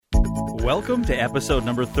Welcome to episode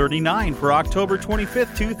number 39 for October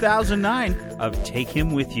 25th, 2009 of Take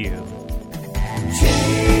Him With You.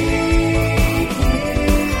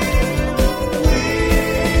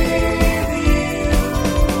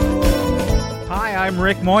 Hi, I'm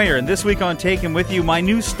Rick Moyer, and this week on Take Him With You, my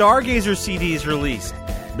new Stargazer CD is released,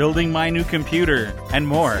 building my new computer, and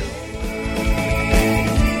more.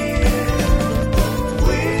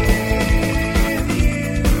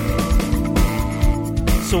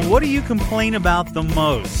 So what do you complain about the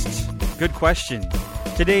most? Good question.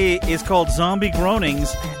 Today is called Zombie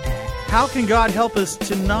Groanings. How can God help us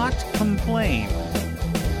to not complain?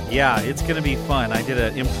 Yeah, it's going to be fun. I did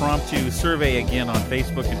an impromptu survey again on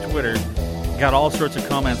Facebook and Twitter. Got all sorts of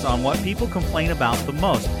comments on what people complain about the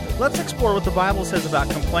most. Let's explore what the Bible says about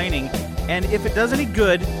complaining and if it does any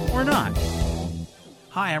good or not.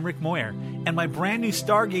 Hi, I'm Rick Moyer, and my brand new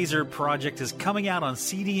Stargazer project is coming out on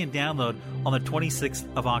CD and download on the 26th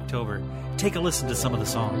of October. Take a listen to some of the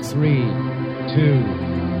songs. 3, 2,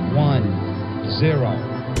 1, 0.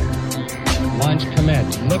 Launch commit.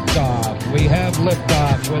 Liftoff. We have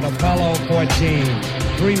liftoff with Apollo 14.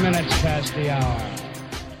 3 minutes past the hour.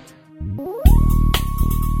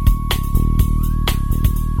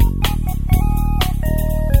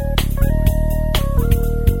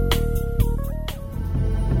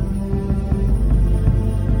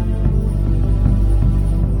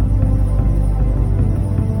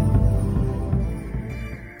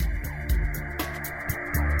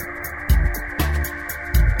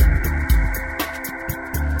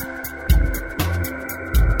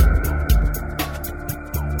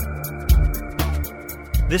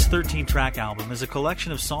 This 13-track album is a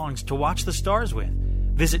collection of songs to watch the stars with.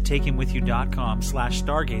 Visit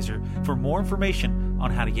takehimwithyou.com/stargazer for more information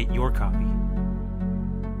on how to get your copy.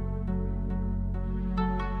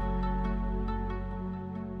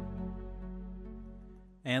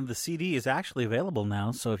 And the CD is actually available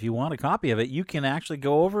now, so if you want a copy of it, you can actually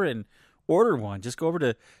go over and order one. Just go over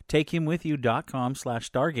to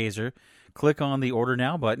takehimwithyou.com/stargazer, click on the Order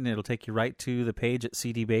Now button. It'll take you right to the page at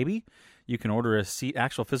CD Baby. You can order a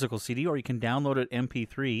actual physical CD, or you can download it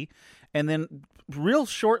MP3. And then real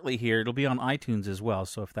shortly here, it'll be on iTunes as well.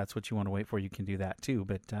 So if that's what you want to wait for, you can do that too.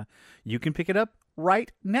 But you can pick it up right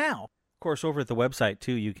now. Of course, over at the website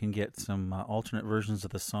too, you can get some alternate versions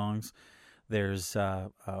of the songs. There's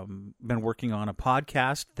been working on a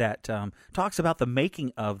podcast that talks about the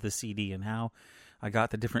making of the CD and how I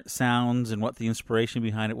got the different sounds and what the inspiration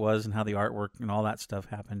behind it was and how the artwork and all that stuff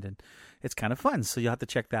happened. And it's kind of fun, so you'll have to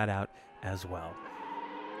check that out as well.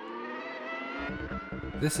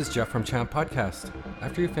 This is Jeff from Champ Podcast.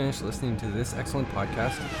 After you finish listening to this excellent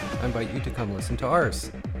podcast, I invite you to come listen to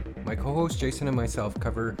ours. My co-host Jason and myself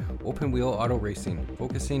cover open-wheel auto racing,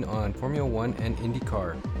 focusing on Formula 1 and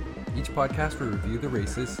IndyCar. Each podcast we review the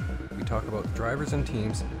races, we talk about the drivers and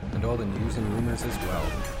teams, and all the news and rumors as well.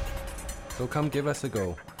 So come give us a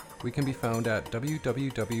go. We can be found at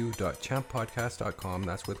www.champpodcast.com,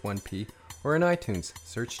 that's with 1P, or in iTunes,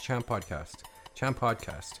 search Champ Podcast. Champ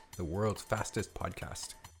Podcast, the world's fastest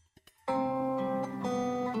podcast.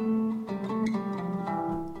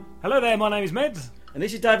 Hello there, my name is Meds. And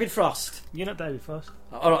this is David Frost. You're not David Frost.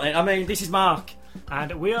 Alright, I mean, this is Mark.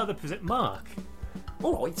 And we are the Mark.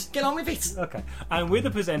 Alright, get on with it. Okay. And we're the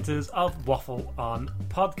presenters of Waffle On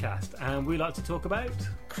Podcast. And we like to talk about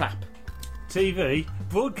crap. TV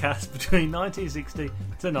broadcast between 1960 to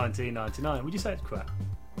 1999. Would you say it's crap?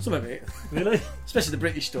 Some of it. Really? Especially the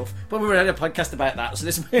British stuff. But we already had a podcast about that, so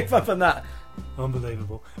let's move on from that.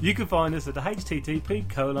 Unbelievable. You can find us at the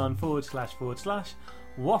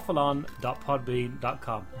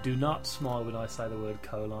http://waffleon.podbean.com. Do not smile when I say the word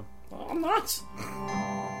colon. Oh, I'm not.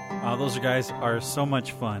 Those guys are so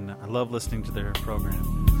much fun. I love listening to their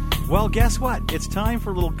program. Well, guess what? It's time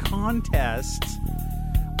for a little contest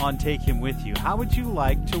on Take Him With You. How would you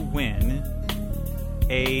like to win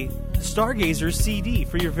a Stargazer CD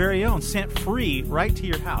for your very own, sent free right to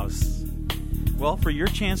your house? Well, for your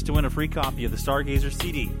chance to win a free copy of the Stargazer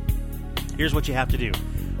CD, here's what you have to do.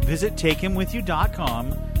 Visit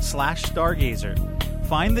takehimwithyou.com/stargazer.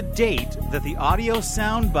 Find the date that the audio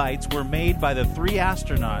sound bites were made by the 3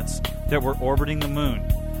 astronauts that were orbiting the moon.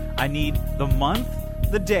 I need the month,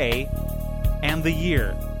 the day, and the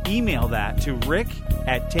year. Email that to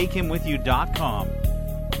rick@takehimwithyou.com.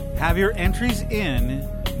 Have your entries in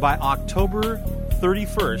by October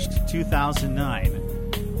 31st, 2009.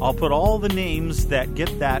 I'll put all the names that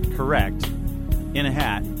get that correct in a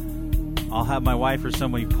hat. I'll have my wife or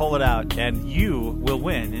somebody pull it out, and you will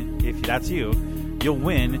win. If that's you, you'll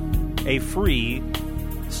win a free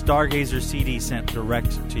Stargazer CD sent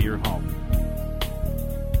direct to your home.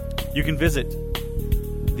 You can visit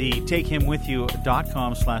the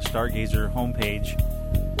takehimwithyou.com/stargazer homepage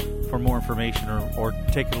for more information, or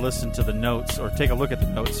take a listen to the notes, or take a look at the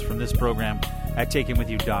notes from this program at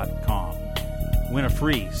takehimwithyou.com. Win a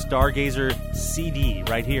free Stargazer CD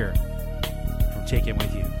right here from Take Him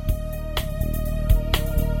With You.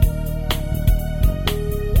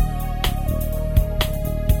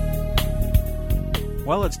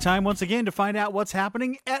 Well, it's time once again to find out what's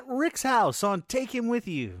happening at Rick's house on Take Him With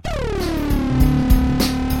You.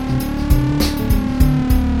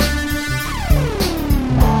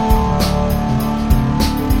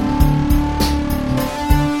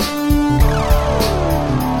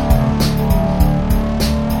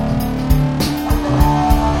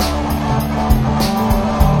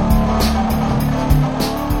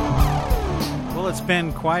 Well, it's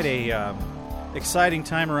been quite a exciting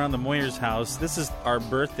time around the Moyers house. This is our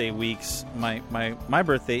birthday weeks. My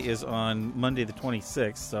birthday is on Monday the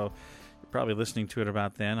 26th, so you're probably listening to it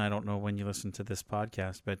about then. I don't know when you listen to this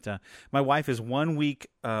podcast, but my wife is 1 week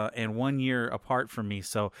and 1 year apart from me,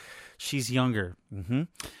 so she's younger.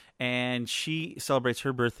 And she celebrates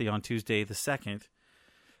her birthday on Monday the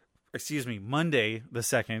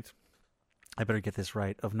 2nd. I better get this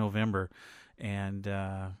right, of November. And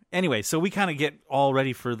anyway, so we kind of get all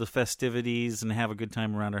ready for the festivities and have a good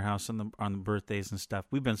time around our house on the birthdays and stuff.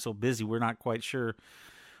 We've been so busy, we're not quite sure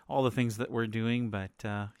all the things that we're doing, but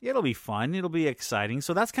it'll be fun. It'll be exciting.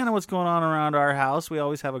 So that's kind of what's going on around our house. We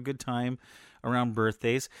always have a good time around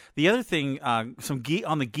birthdays. The other thing, on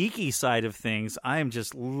the geeky side of things, I am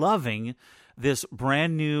just loving this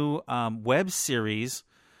brand new web series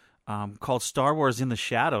called Star Wars in the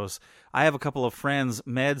Shadows. I have a couple of friends,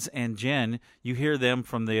 Meds and Jen. You hear them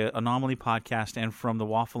from the Anomaly podcast and from the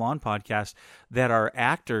Waffle On podcast, that are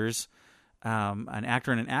actors, an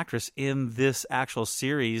actor and an actress in this actual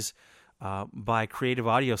series by Creative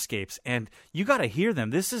Audioscapes. And you got to hear them.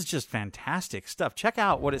 This is just fantastic stuff. Check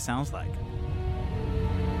out what it sounds like.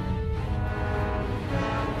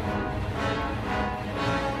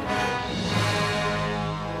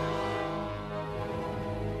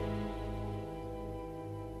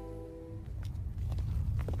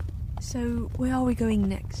 So, where are we going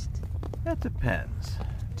next? That depends.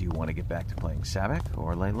 Do you want to get back to playing Sabak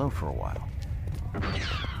or lay low for a while?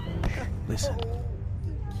 Listen.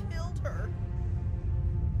 You killed her.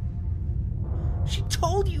 She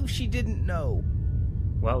told you she didn't know.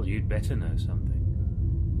 Well, you'd better know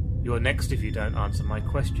something. You're next if you don't answer my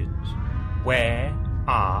questions. Where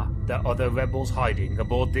are the other rebels hiding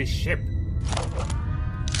aboard this ship?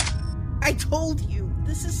 I told you.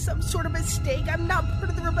 This is some sort of mistake. I'm not part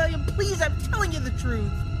of the rebellion. Please, I'm telling you the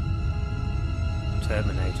truth.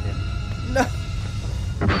 Terminate him. No.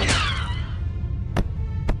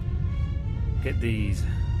 Get these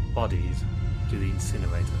bodies to the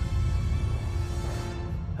incinerator.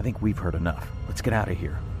 I think we've heard enough. Let's get out of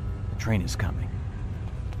here. The train is coming.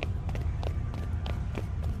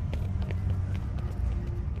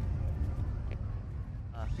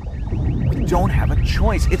 We don't have a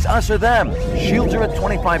choice. It's us or them. Shields are at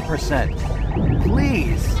 25%.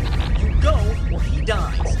 Please. You go or he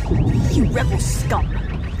dies. You rebel scum!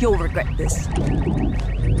 You'll regret this.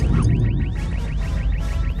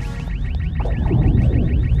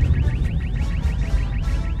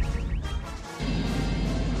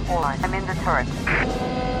 Hold on, I'm in the turret.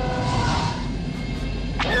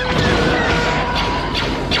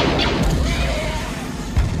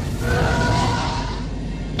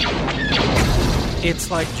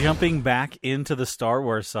 It's like jumping back into the Star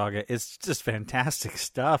Wars saga. It's just fantastic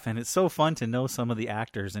stuff, and it's so fun to know some of the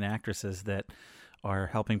actors and actresses that are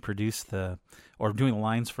helping produce or doing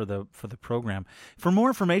lines for the program. For more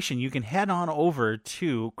information, you can head on over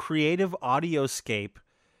to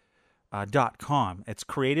creativeaudioscape.com. It's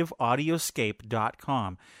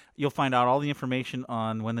creativeaudioscape.com. You'll find out all the information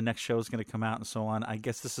on when the next show is going to come out and so on. I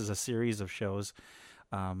guess this is a series of shows.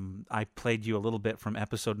 I played you a little bit from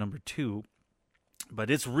episode number 2. But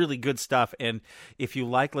it's really good stuff, and if you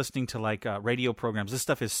like listening to radio programs, this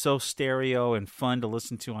stuff is so stereo and fun to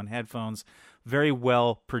listen to on headphones. Very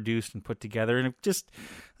well produced and put together, and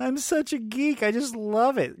I'm such a geek. I just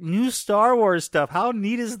love it. New Star Wars stuff. How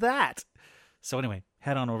neat is that? So anyway,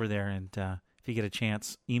 head on over there, and if you get a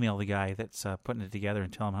chance, email the guy that's putting it together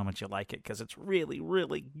and tell him how much you like it, because it's really,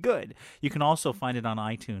 really good. You can also find it on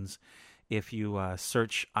iTunes. If you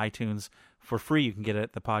search iTunes for free, you can get it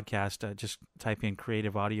at the podcast. Just type in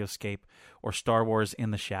Creative Audioscape or Star Wars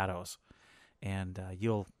in the Shadows, and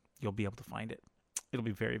you'll be able to find it. It'll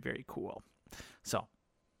be very, very cool. So,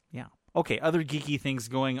 yeah. Okay, other geeky things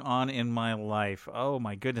going on in my life. Oh,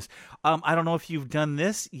 my goodness. I don't know if you've done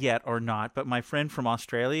this yet or not, but my friend from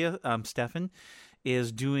Australia, Stefan,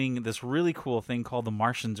 is doing this really cool thing called The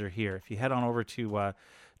Martians Are Here. If you head on over to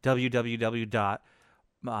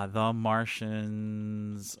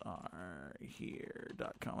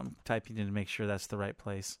themartiansarehere.com. I'm typing in to make sure that's the right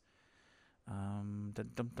place.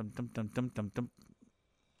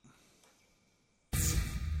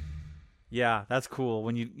 Yeah, that's cool.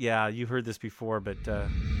 You heard this before, but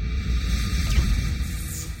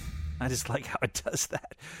I just like how it does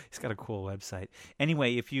that. He's got a cool website.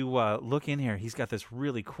 Anyway, if you look in here, he's got this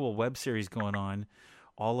really cool web series going on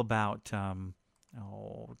all about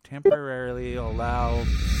temporarily allow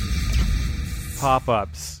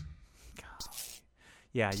pop-ups.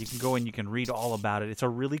 Yeah, you can go and you can read all about it. It's a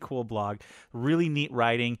really cool blog, really neat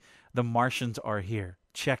writing. The Martians Are Here.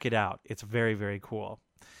 Check it out. It's very, very cool.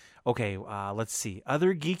 Okay, let's see.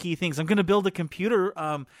 Other geeky things. I'm going to build a computer.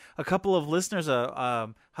 A couple of listeners,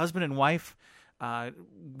 husband and wife,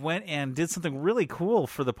 went and did something really cool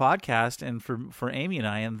for the podcast and for Amy and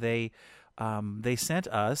I, and they sent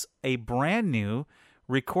us a brand new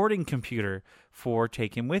recording computer for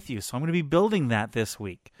Take Him With You. So I'm going to be building that this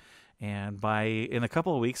week. And in a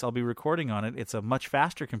couple of weeks, I'll be recording on it. It's a much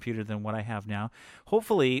faster computer than what I have now.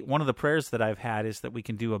 Hopefully, one of the prayers that I've had is that we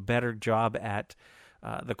can do a better job at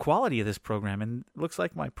the quality of this program, and it looks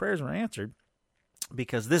like my prayers were answered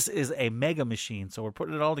because this is a mega machine. So we're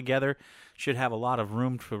putting it all together. Should have a lot of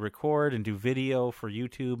room to record and do video for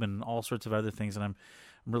YouTube and all sorts of other things, and I'm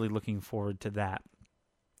really looking forward to that.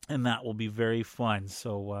 And that will be very fun.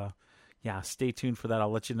 So, stay tuned for that.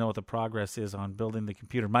 I'll let you know what the progress is on building the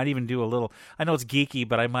computer. Might even do a little, I know it's geeky,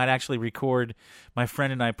 but I might actually record my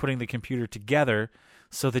friend and I putting the computer together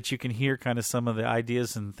so that you can hear kind of some of the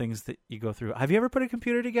ideas and things that you go through. Have you ever put a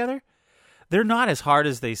computer together? They're not as hard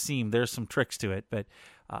as they seem. There's some tricks to it, but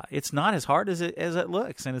it's not as hard as it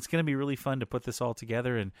looks, and it's going to be really fun to put this all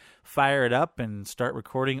together and fire it up and start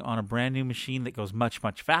recording on a brand new machine that goes much,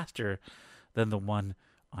 much faster than the one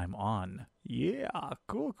I'm on. Yeah,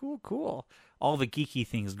 cool. All the geeky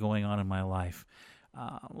things going on in my life.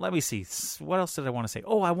 Let me see. What else did I want to say?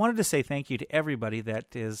 Oh, I wanted to say thank you to everybody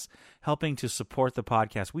that is helping to support the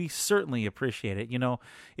podcast. We certainly appreciate it. You know,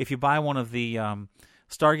 if you buy one of the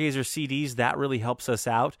Stargazer CDs, that really helps us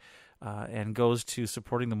out and goes to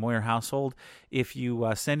supporting the Moyer household. If you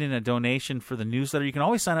send in a donation for the newsletter, you can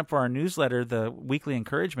always sign up for our newsletter, the Weekly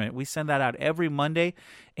Encouragement. We send that out every Monday.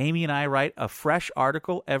 Amy and I write a fresh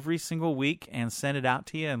article every single week and send it out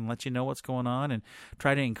to you and let you know what's going on and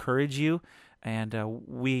try to encourage you. And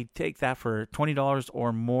we take that for $20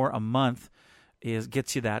 or more a month.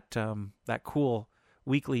 Gets you that cool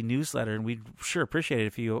weekly newsletter, and we'd sure appreciate it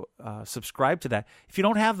if you subscribe to that. If you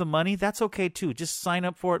don't have the money, that's okay too. Just sign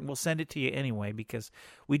up for it, and we'll send it to you anyway because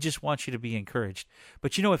we just want you to be encouraged.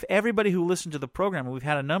 But you know, if everybody who listened to the program, and we've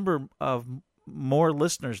had a number of more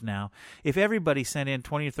listeners now, if everybody sent in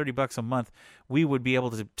 $20 or $30 a month, we would be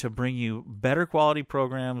able to bring you better quality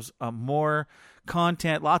programs, more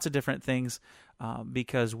content, lots of different things,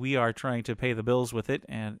 because we are trying to pay the bills with it.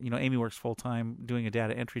 And, you know, Amy works full-time doing a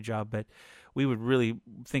data entry job, but we would really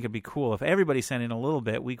think it'd be cool if everybody sent in a little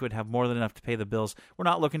bit. We could have more than enough to pay the bills. We're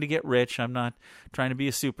not looking to get rich. I'm not trying to be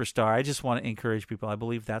a superstar. I just want to encourage people. I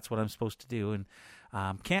believe that's what I'm supposed to do, and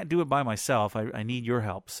can't do it by myself. I need your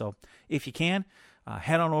help. So if you can,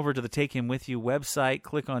 head on over to the Take Him With You website,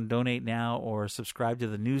 click on Donate Now, or subscribe to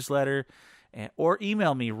the newsletter, or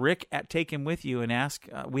email me, rick@takehimwithyou, and ask.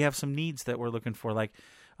 We have some needs that we're looking for. Like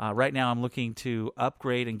right now, I'm looking to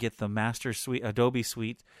upgrade and get the Master Suite, Adobe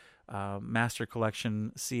Suite, Master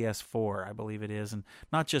Collection CS4, I believe it is, and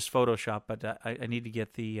not just Photoshop, but I need to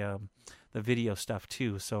get the video stuff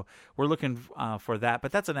too. So we're looking for that,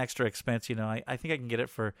 but that's an extra expense. You know, I think I can get it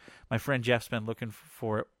for my friend Jeff's been looking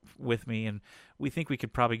for it with me, and we think we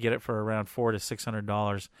could probably get it for around $400 to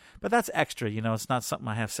 $600. But that's extra. You know, it's not something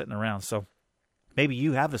I have sitting around. So maybe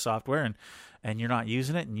you have the software and you're not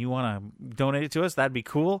using it and you want to donate it to us, that'd be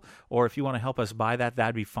cool. Or if you want to help us buy that,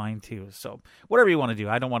 that'd be fine too. So whatever you want to do.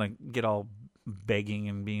 I don't want to get all begging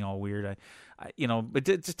and being all weird. You know, it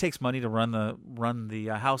just takes money to run the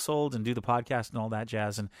household and do the podcast and all that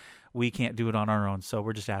jazz, and we can't do it on our own. So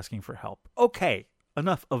we're just asking for help. Okay,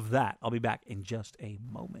 enough of that. I'll be back in just a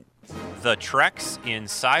moment. The Treks in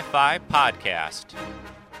Sci-Fi Podcast.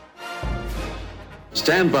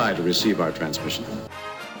 Stand by to receive our transmission.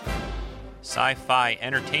 Sci-fi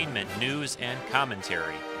entertainment news and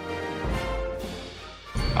commentary.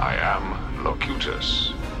 I am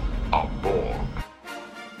Locutus of Borg.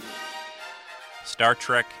 Star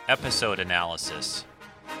Trek episode analysis.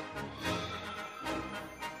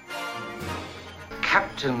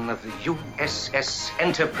 Captain of the USS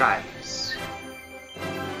Enterprise.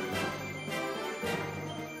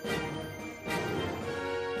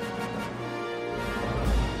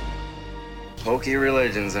 Hokey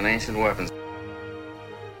religions and ancient weapons.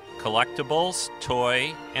 Collectibles,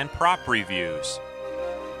 toy, and prop reviews.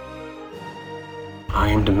 I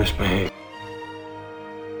am to misbehave.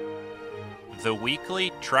 The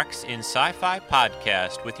weekly Treks in Sci-Fi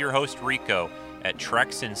podcast with your host Rico at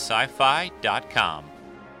treksinsci-fi.com.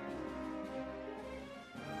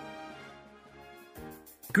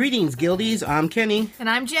 Greetings, Guildies. I'm Kenny. And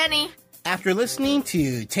I'm Jenny. After listening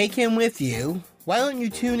to Take Him With You, why don't you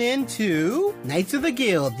tune in to Knights of the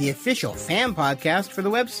Guild, the official fan podcast for the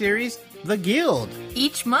web series The Guild.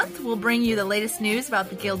 Each month, we'll bring you the latest news about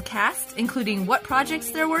the Guild cast, including what projects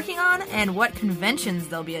they're working on and what conventions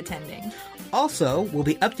they'll be attending. Also, we'll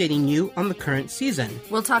be updating you on the current season.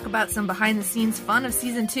 We'll talk about some behind-the-scenes fun of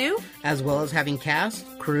Season 2. As well as having cast,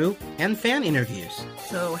 crew, and fan interviews.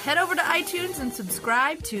 So head over to iTunes and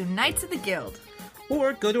subscribe to Knights of the Guild.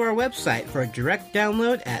 Or go to our website for a direct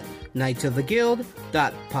download at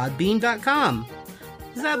knightsoftheguild.podbean.com.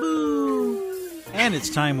 Zaboo! And it's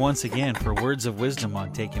time once again for Words of Wisdom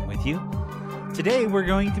on Taken With You. Today we're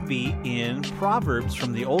going to be in Proverbs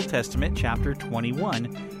from the Old Testament, chapter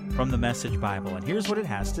 21, from the Message Bible. And here's what it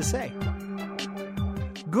has to say.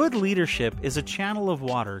 Good leadership is a channel of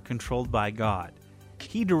water controlled by God.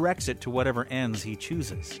 He directs it to whatever ends He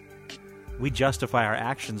chooses. We justify our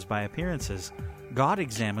actions by appearances. God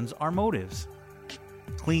examines our motives.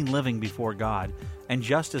 Clean living before God and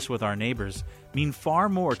justice with our neighbors mean far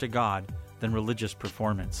more to God than religious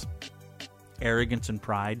performance. Arrogance and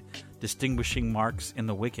pride, distinguishing marks in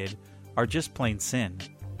the wicked, are just plain sin.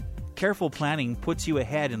 Careful planning puts you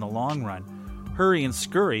ahead in the long run. Hurry and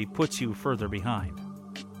scurry puts you further behind.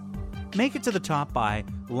 Make it to the top by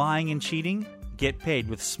lying and cheating, get paid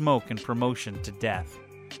with smoke and promotion to death.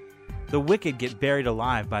 The wicked get buried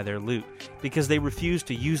alive by their loot because they refuse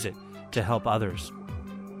to use it to help others.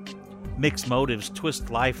 Mixed motives twist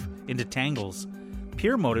life into tangles.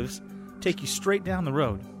 Pure motives take you straight down the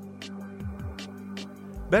road.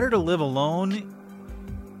 Better to live alone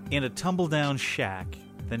in a tumble-down shack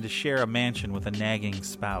than to share a mansion with a nagging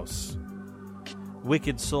spouse.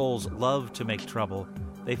 Wicked souls love to make trouble.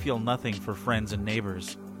 They feel nothing for friends and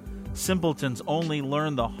neighbors. Simpletons only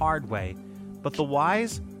learn the hard way, but the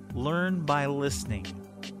wise learn by listening.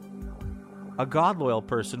 A God-loyal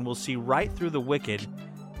person will see right through the wicked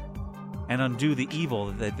and undo the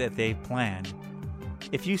evil that they've planned.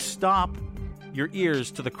 If you stop your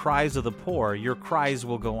ears to the cries of the poor, your cries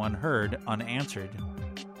will go unheard, unanswered.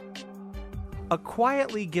 A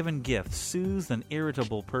quietly given gift soothes an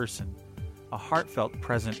irritable person. A heartfelt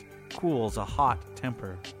present cools a hot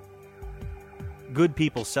temper. Good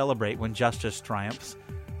people celebrate when justice triumphs,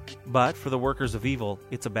 but for the workers of evil,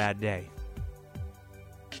 it's a bad day.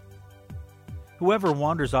 Whoever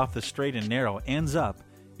wanders off the straight and narrow ends up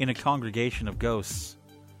in a congregation of ghosts.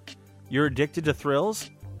 You're addicted to thrills?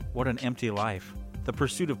 What an empty life. The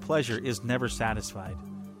pursuit of pleasure is never satisfied.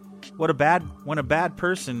 When a bad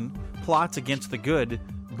person plots against the good,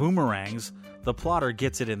 boomerangs, the plotter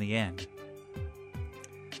gets it in the end.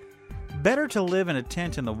 Better to live in a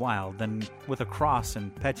tent in the wild than with a cross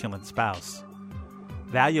and petulant spouse.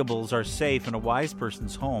 Valuables are safe in a wise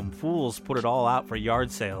person's home. Fools put it all out for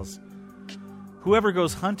yard sales. Whoever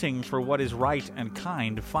goes hunting for what is right and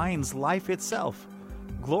kind finds life itself,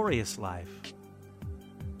 glorious life.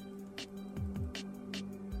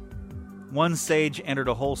 One sage entered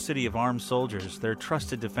a whole city of armed soldiers. Their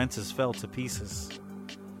trusted defenses fell to pieces.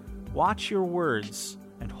 Watch your words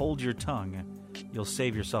and hold your tongue. You'll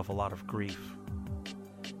save yourself a lot of grief.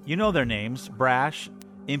 You know their names: brash,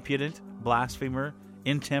 impudent, blasphemer,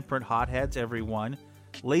 intemperate hotheads, every one.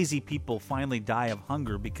 Lazy people finally die of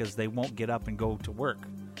hunger because they won't get up and go to work.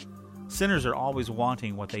 Sinners are always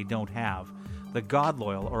wanting what they don't have. The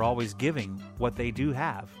God-loyal are always giving what they do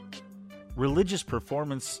have. Religious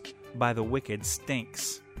performance by the wicked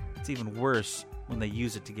stinks. It's even worse when they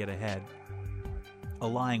use it to get ahead. A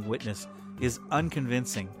lying witness is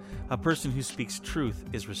unconvincing. A person who speaks truth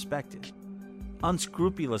is respected.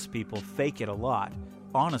 Unscrupulous people fake it a lot.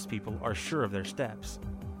 Honest people are sure of their steps.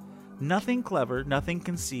 Nothing clever, nothing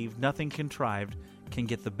conceived, nothing contrived can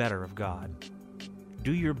get the better of God.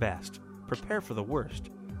 Do your best. Prepare for the worst.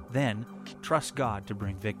 Then trust God to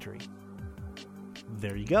bring victory.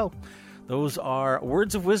 There you go. Those are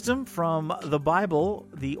words of wisdom from the Bible,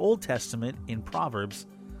 the Old Testament, in Proverbs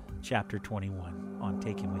chapter 21 on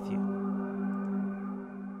Taken With You.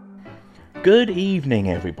 Good evening,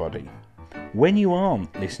 everybody. When you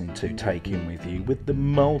aren't listening to Taken With You with the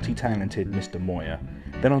multi-talented Mr. Moyer,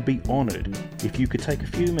 then I'd be honoured if you could take a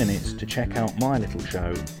few minutes to check out my little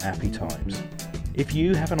show, Happy Times. If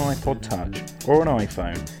you have an iPod Touch or an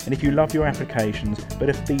iPhone, and if you love your applications but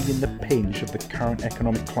are feeling the pinch of the current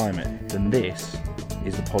economic climate, then this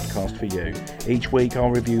is the podcast for you. Each week I'll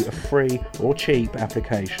review a free or cheap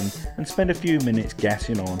application and spend a few minutes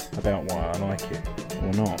gassing on about why I like it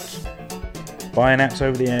or not. Buying apps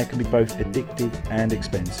over the air can be both addictive and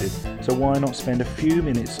expensive, so why not spend a few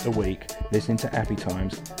minutes a week listening to Appy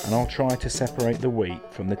Times, and I'll try to separate the wheat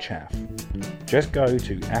from the chaff. Just go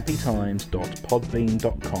to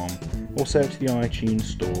appytimes.podbean.com or search the iTunes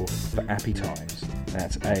store for Appy Times.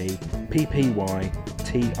 That's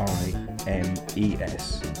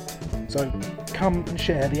APPYTIMES. So come and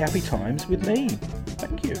share the Appy Times with me.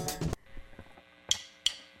 Thank you.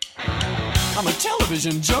 I'm a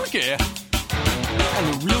television junkie,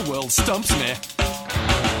 and the real world stumps me.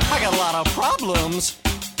 I got a lot of problems.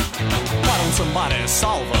 Why don't somebody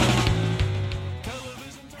solve them?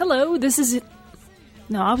 Hello, this is...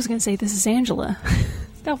 No, I was going to say this is Angela.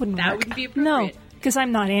 That wouldn't work. That would be appropriate. No, because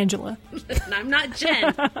I'm not Angela. And I'm not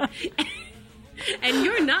Jen. And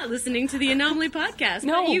you're not listening to the Anomaly Podcast.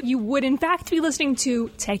 No, you would in fact be listening to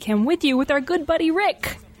Take Him With You with our good buddy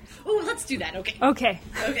Rick. Oh, let's do that. Okay. Okay.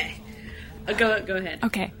 Go ahead.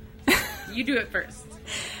 Okay. You do it first.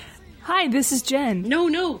 Hi, this is Jen. No.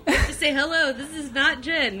 You have to say hello. This is not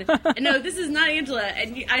Jen. No, this is not Angela.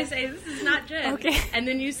 And I say, this is not Jen. Okay. And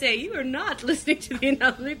then you say, you are not listening to the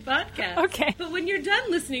Anomaly Podcast. Okay. But when you're done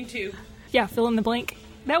listening to... Yeah, fill in the blank.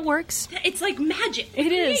 That works. It's like magic.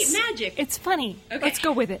 It is. Magic. It's funny. Okay. Let's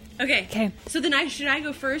go with it. Okay. So then should I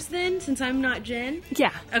go first then, since I'm not Jen?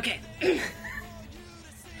 Yeah. Okay.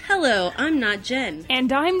 Hello, I'm not Jen.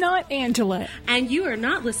 And I'm not Angela. And you are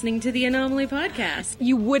not listening to the Anomaly Podcast.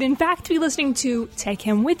 You would in fact be listening to Take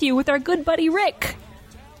Him With You with our good buddy Rick.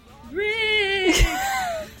 Rick!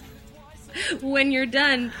 When you're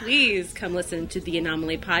done, please come listen to the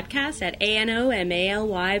Anomaly Podcast at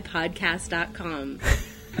ANOMALYpodcast.com.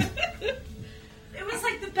 It was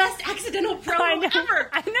like the best accidental promo ever.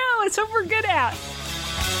 I know, it's what we're good at.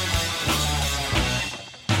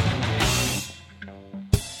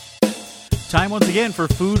 Time once again for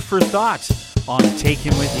Food for Thought on Take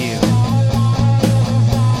Him With You.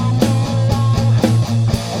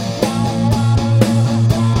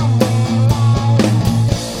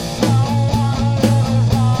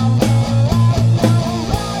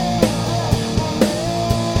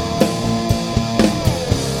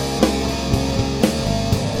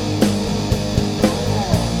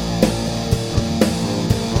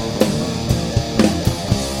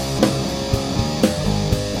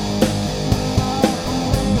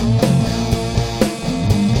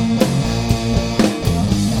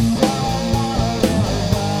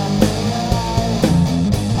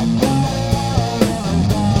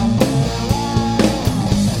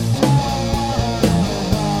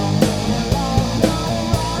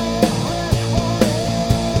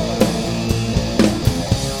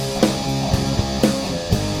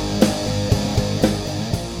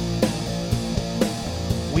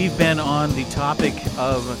 We've been on the topic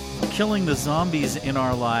of killing the zombies in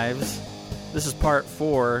our lives. This is part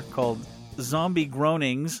 4, called Zombie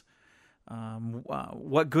Groanings.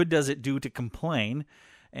 What good does it do to complain?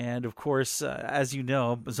 And of course, as you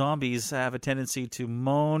know, zombies have a tendency to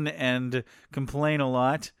moan and complain a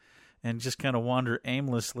lot and just kind of wander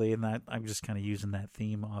aimlessly. And that I'm just kind of using that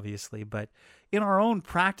theme, obviously. But in our own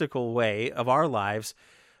practical way of our lives,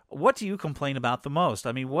 what do you complain about the most?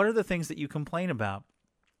 I mean, what are the things that you complain about?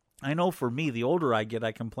 I know for me, the older I get,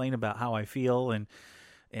 I complain about how I feel, and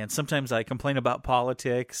sometimes I complain about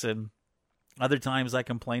politics, and other times I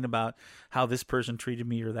complain about how this person treated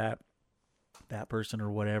me or that person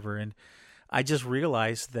or whatever. And I just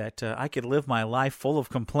realized that I could live my life full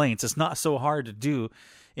of complaints. It's not so hard to do.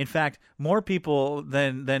 In fact, more people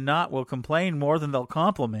than not will complain more than they'll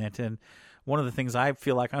compliment. And one of the things I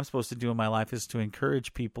feel like I'm supposed to do in my life is to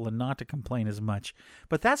encourage people and not to complain as much.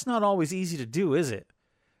 But that's not always easy to do, is it?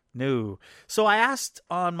 No. So I asked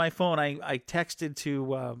on my phone, I texted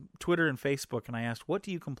to Twitter and Facebook, and I asked, what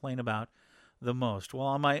do you complain about the most? Well,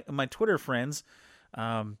 on my Twitter friends,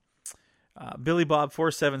 Billy Bob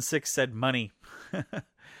 476 said money.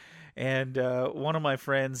 And one of my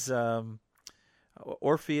friends,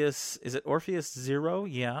 Orpheus, is it Orpheus Zero?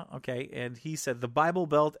 Yeah, okay. And he said, the Bible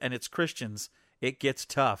Belt and its Christians, it gets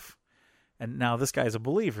tough. And now this guy's a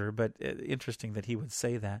believer, but interesting that he would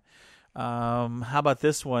say that. How about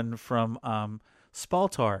this one from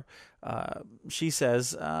Spaltar? She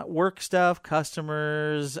says, work stuff,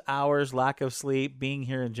 customers, hours, lack of sleep, being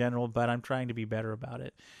here in general, but I'm trying to be better about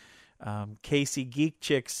it. Casey Geek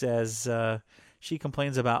Chick says she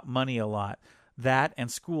complains about money a lot. That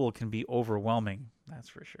and school can be overwhelming, that's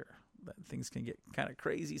for sure. things can get kind of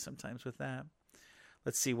crazy sometimes with that.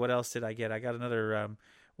 Let's see, what else did I get? I got another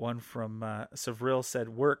one from Sevril said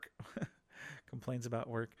work. Complains about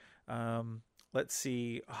work. Let's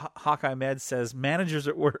see. Hawkeye Med says managers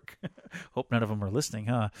at work. Hope none of them are listening,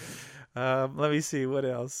 huh? Let me see what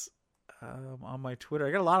else. On my Twitter,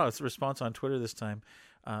 I got a lot of response on Twitter this time.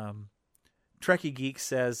 Trekkie Geek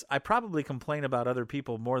says, I probably complain about other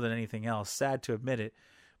people more than anything else. Sad to admit it,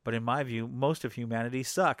 but in my view, most of humanity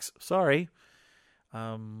sucks. Sorry.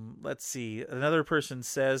 Let's see. Another person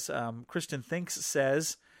says, Kristen Thinks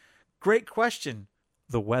says, great question.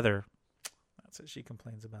 The weather. That's what she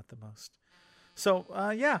complains about the most. So,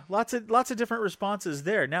 yeah, lots of different responses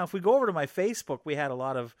there. Now, if we go over to my Facebook, we had a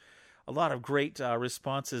lot of great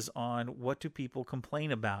responses on what do people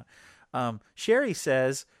complain about. Sherry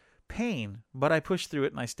says, pain, but I push through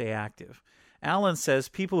it and I stay active. Alan says,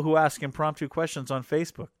 people who ask impromptu questions on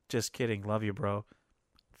Facebook. Just kidding. Love you, bro.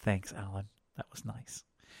 Thanks, Alan. That was nice.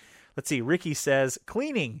 Let's see. Ricky says,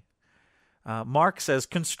 cleaning. Mark says,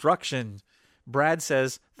 construction. Brad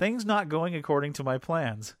says, things not going according to my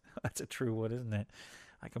plans. That's a true one, isn't it?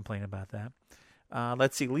 I complain about that.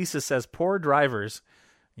 Let's see. Lisa says, poor drivers.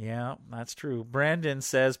 Yeah, that's true. Brandon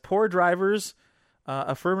says, poor drivers,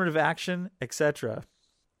 affirmative action, etc.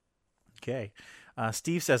 Okay.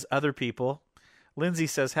 Steve says, other people. Lindsay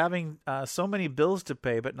says, having so many bills to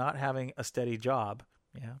pay but not having a steady job.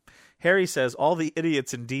 Yeah. Harry says, all the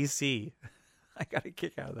idiots in D.C. I got a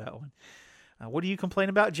kick out of that one. What do you complain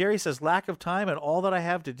about? Jerry says, lack of time and all that I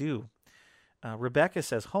have to do. Rebecca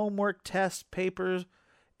says, homework, tests, papers,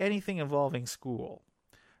 anything involving school.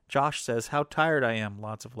 Josh says, how tired I am.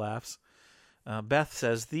 Lots of laughs. Beth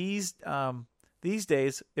says, these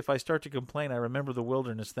days, if I start to complain, I remember the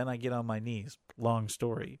wilderness, then I get on my knees. Long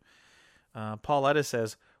story. Pauletta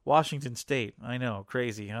says, Washington State. I know,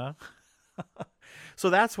 crazy, huh? So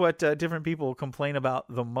that's what different people complain about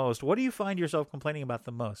the most. What do you find yourself complaining about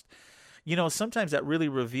the most? You know, sometimes that really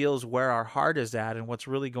reveals where our heart is at and what's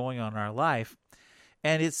really going on in our life.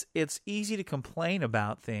 And it's easy to complain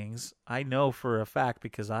about things. I know for a fact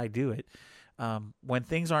because I do it. When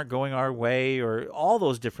things aren't going our way, or all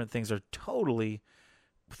those different things are totally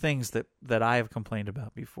things that I have complained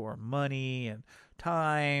about before. Money and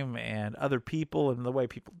time and other people and the way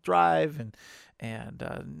people drive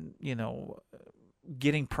and you know,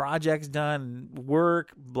 getting projects done,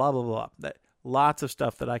 work, blah, blah, blah. Lots of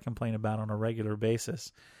stuff that I complain about on a regular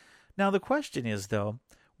basis. Now, the question is, though,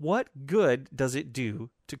 what good does it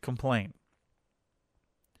do to complain?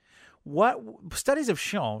 What studies have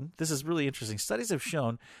shown, this is really interesting, studies have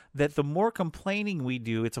shown that the more complaining we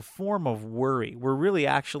do, it's a form of worry. We're really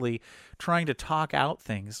actually trying to talk out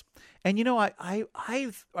things. And, you know, I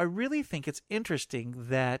really think it's interesting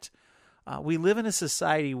that we live in a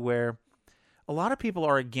society where a lot of people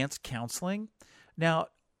are against counseling. Now,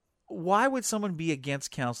 why would someone be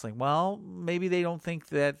against counseling? Well, maybe they don't think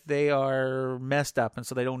that they are messed up and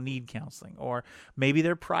so they don't need counseling. Or maybe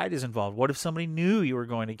their pride is involved. What if somebody knew you were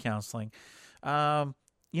going to counseling?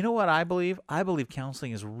 You know what I believe? I believe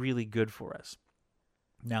counseling is really good for us.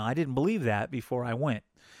 Now, I didn't believe that before I went.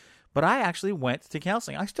 But I actually went to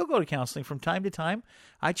counseling. I still go to counseling from time to time.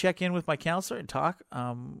 I check in with my counselor and talk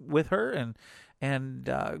with her, and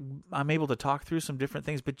I'm able to talk through some different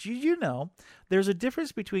things. But you know, there's a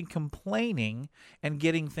difference between complaining and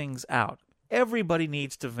getting things out. Everybody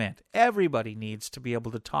needs to vent. Everybody needs to be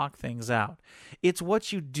able to talk things out. It's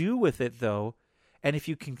what you do with it, though, and if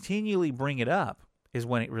you continually bring it up is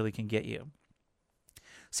when it really can get you.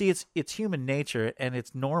 See, it's human nature, and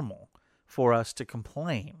it's normal for us to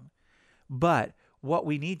complain. But what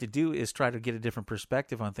we need to do is try to get a different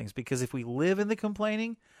perspective on things, because if we live in the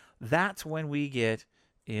complaining, that's when we get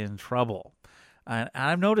in trouble. And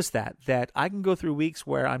I've noticed that I can go through weeks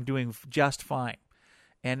where I'm doing just fine.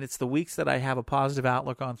 And it's the weeks that I have a positive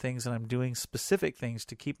outlook on things and I'm doing specific things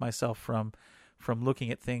to keep myself from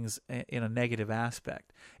looking at things in a negative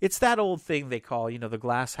aspect. It's that old thing they call, you know, the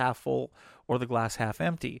glass half full or the glass half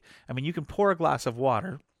empty. I mean, you can pour a glass of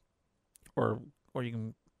water or you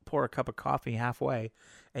can pour a cup of coffee halfway,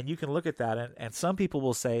 and you can look at that, and some people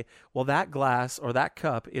will say, well, that glass or that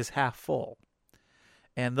cup is half full.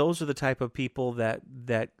 And those are the type of people that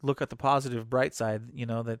look at the positive, bright side, you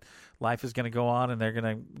know, that life is going to go on and they're going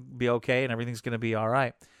to be okay and everything's going to be all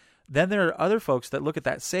right. Then there are other folks that look at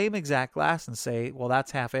that same exact glass and say, well,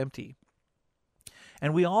 that's half empty.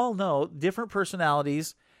 And we all know different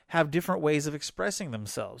personalities have different ways of expressing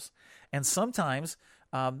themselves. And sometimes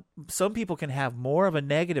some people can have more of a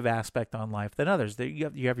negative aspect on life than others.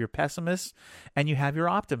 You have your pessimists and you have your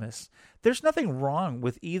optimists. There's nothing wrong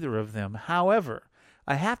with either of them. However,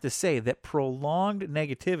 I have to say that prolonged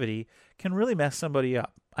negativity can really mess somebody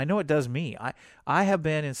up. I know it does me. I have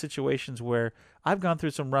been in situations where I've gone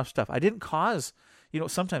through some rough stuff. I didn't cause,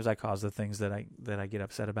 sometimes I cause the things that I get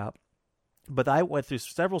upset about. But I went through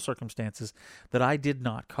several circumstances that I did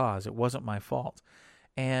not cause. It wasn't my fault.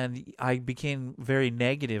 And I became very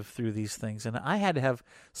negative through these things. And I had to have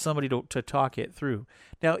somebody to talk it through.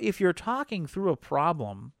 Now, if you're talking through a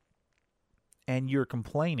problem and you're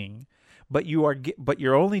complaining, but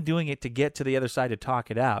you're only doing it to get to the other side to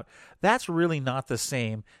talk it out, that's really not the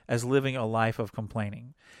same as living a life of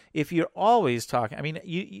complaining. If you're always talking, I mean,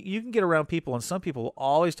 you can get around people, and some people will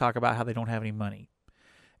always talk about how they don't have any money.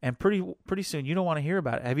 And pretty soon you don't want to hear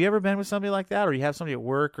about it. Have you ever been with somebody like that, or you have somebody at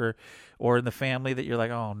work or in the family that you're like,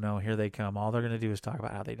 oh no, here they come. All they're going to do is talk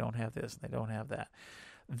about how they don't have this and they don't have that.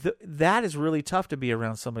 That is really tough to be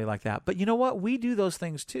around somebody like that. But you know what? We do those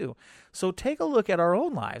things too. So take a look at our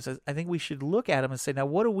own lives. I think we should look at them and say, now,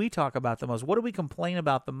 what do we talk about the most? What do we complain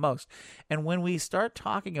about the most? And when we start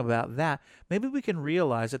talking about that, maybe we can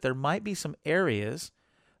realize that there might be some areas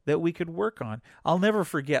that we could work on. I'll never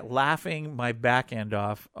forget laughing my back end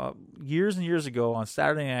off. Years and years ago on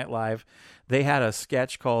Saturday Night Live, they had a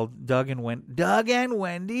sketch called Doug and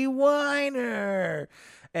Wendy Whiner.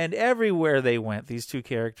 And everywhere they went, these two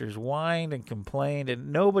characters whined and complained,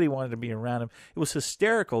 and nobody wanted to be around them. It was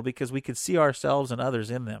hysterical because we could see ourselves and others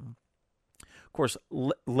in them. Of course,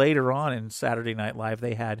 later on in Saturday Night Live,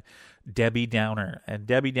 they had Debbie Downer. And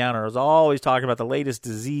Debbie Downer was always talking about the latest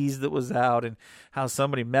disease that was out and how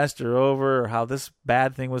somebody messed her over or how this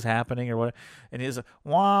bad thing was happening or what. And it's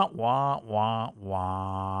wah, wah, wah,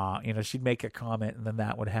 wah. She'd make a comment and then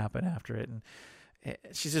that would happen after it. And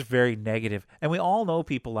she's just very negative. And we all know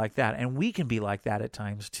people like that. And we can be like that at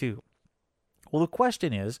times too. Well, the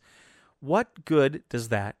question is, what good does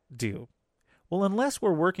that do? Well, unless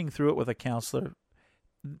we're working through it with a counselor,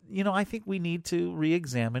 I think we need to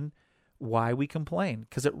re-examine why we complain,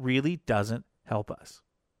 because it really doesn't help us.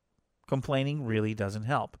 Complaining really doesn't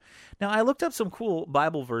help. Now, I looked up some cool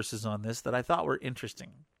Bible verses on this that I thought were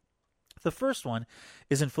interesting. The first one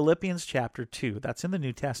is in Philippians chapter 2. That's in the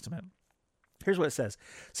New Testament. Here's what it says.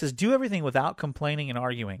 It says, do everything without complaining and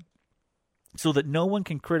arguing, so that no one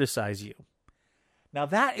can criticize you. Now,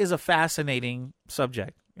 that is a fascinating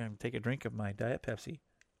subject. I'm going to take a drink of my Diet Pepsi.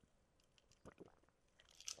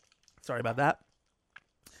 Sorry about that.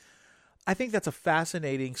 I think that's a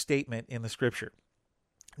fascinating statement in the Scripture.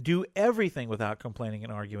 Do everything without complaining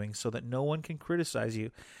and arguing so that no one can criticize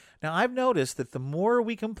you. Now, I've noticed that the more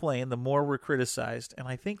we complain, the more we're criticized, and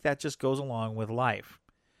I think that just goes along with life.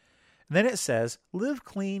 And then it says, live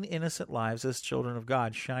clean, innocent lives as children of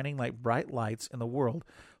God, shining like bright lights in the world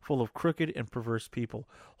full of crooked and perverse people.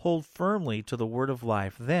 Hold firmly to the word of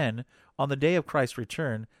life. Then, on the day of Christ's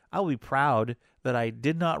return, I will be proud that I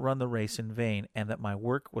did not run the race in vain and that my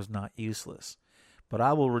work was not useless. But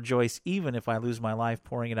I will rejoice even if I lose my life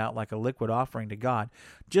pouring it out like a liquid offering to God,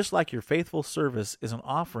 just like your faithful service is an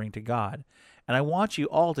offering to God. And I want you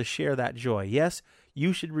all to share that joy. Yes,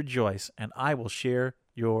 you should rejoice, and I will share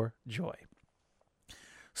your joy.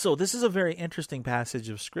 So this is a very interesting passage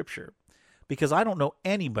of Scripture, because I don't know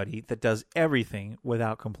anybody that does everything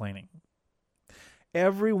without complaining.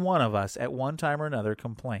 Every one of us at one time or another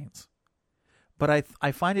complains. But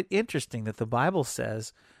I find it interesting that the Bible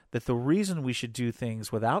says that the reason we should do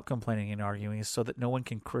things without complaining and arguing is so that no one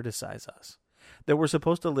can criticize us, that we're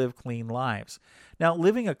supposed to live clean lives. Now,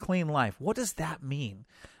 living a clean life, what does that mean?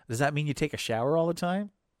 Does that mean you take a shower all the time?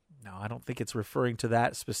 No, I don't think it's referring to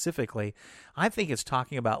that specifically. I think it's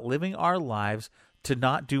talking about living our lives to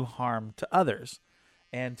not do harm to others.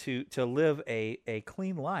 And to live a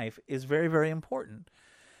clean life is very, very important.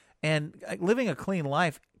 And living a clean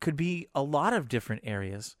life could be a lot of different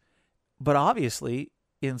areas. But obviously,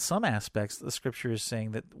 in some aspects, the Scripture is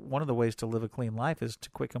saying that one of the ways to live a clean life is to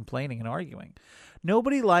quit complaining and arguing.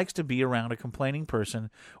 Nobody likes to be around a complaining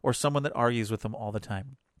person or someone that argues with them all the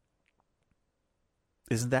time.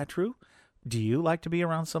 Isn't that true? Do you like to be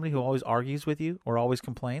around somebody who always argues with you or always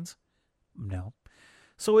complains? No.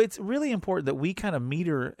 So it's really important that we kind of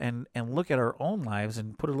meter and look at our own lives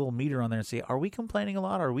and put a little meter on there and say, are we complaining a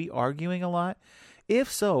lot? Are we arguing a lot?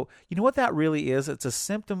 If so, you know what that really is? It's a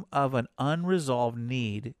symptom of an unresolved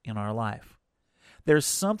need in our life. There's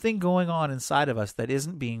something going on inside of us that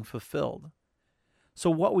isn't being fulfilled.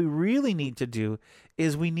 So what we really need to do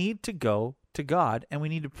is we need to go to God and we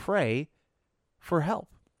need to pray for help.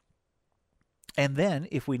 And then,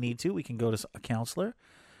 if we need to, we can go to a counselor.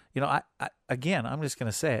 I'm just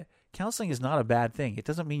going to say it. Counseling is not a bad thing. It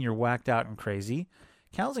doesn't mean you're whacked out and crazy.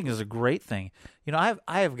 Counseling is a great thing. You know,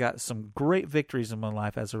 I have got some great victories in my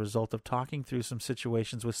life as a result of talking through some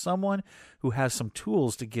situations with someone who has some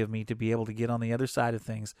tools to give me to be able to get on the other side of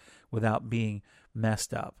things without being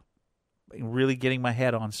messed up, really getting my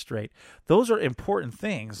head on straight. Those are important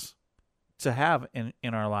things to have in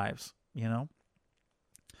our lives, you know.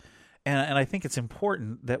 And I think it's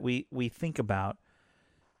important that we think about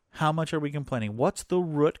how much are we complaining? What's the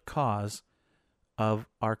root cause of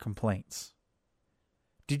our complaints?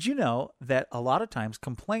 Did you know that a lot of times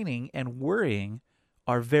complaining and worrying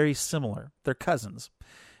are very similar? They're cousins,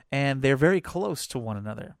 and they're very close to one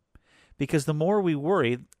another, because the more we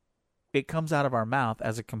worry, it comes out of our mouth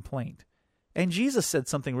as a complaint. And Jesus said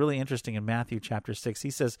something really interesting in Matthew chapter 6. He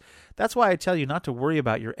says, that's why I tell you not to worry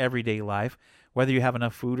about your everyday life, whether you have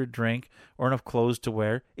enough food or drink or enough clothes to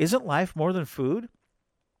wear. Isn't life more than food,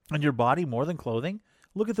 and your body more than clothing?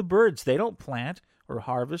 Look at the birds. They don't plant or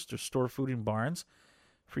harvest or store food in barns,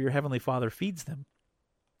 for your heavenly Father feeds them.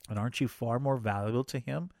 And aren't you far more valuable to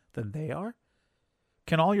him than they are?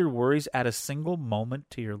 Can all your worries add a single moment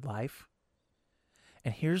to your life?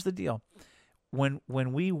 And here's the deal. When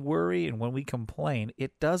we worry and when we complain,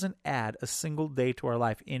 it doesn't add a single day to our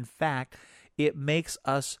life. In fact, it makes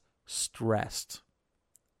us stressed.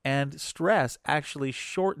 And stress actually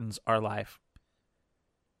shortens our life.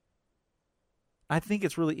 I think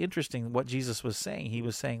it's really interesting what Jesus was saying. He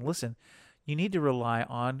was saying, listen, you need to rely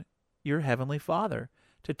on your heavenly Father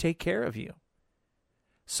to take care of you.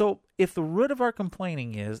 So if the root of our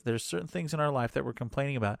complaining is there's certain things in our life that we're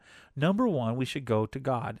complaining about, number one, we should go to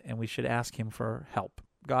God and we should ask him for help.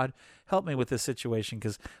 God, help me with this situation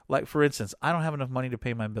because, like, for instance, I don't have enough money to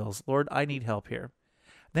pay my bills. Lord, I need help here.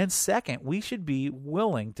 Then second, we should be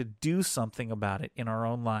willing to do something about it in our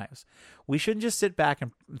own lives. We shouldn't just sit back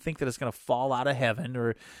and think that it's going to fall out of heaven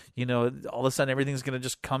or, you know, all of a sudden everything's going to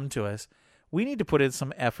just come to us. We need to put in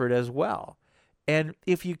some effort as well. And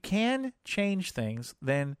if you can change things,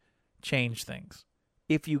 then change things.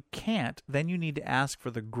 If you can't, then you need to ask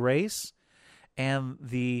for the grace and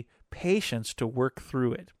the patience to work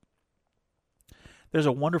through it. There's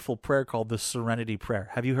a wonderful prayer called the Serenity Prayer.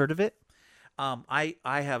 Have you heard of it? I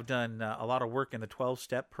have done a lot of work in the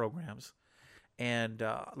 12-step programs. And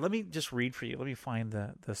let me just read for you. Let me find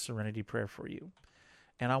the Serenity Prayer for you.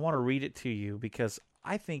 And I want to read it to you because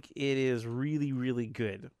I think it is really, really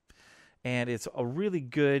good. And it's a really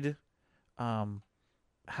good, how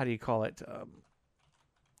do you call it?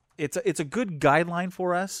 It's a good guideline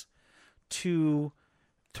for us to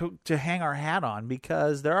hang our hat on,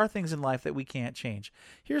 because there are things in life that we can't change.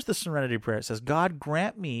 Here's the Serenity Prayer. It says, God,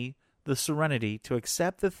 grant me the serenity to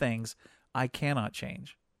accept the things I cannot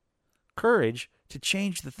change, courage to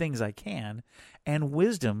change the things I can, and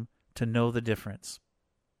wisdom to know the difference.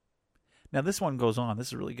 Now, this one goes on. This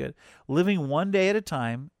is really good. Living one day at a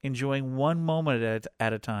time, enjoying one moment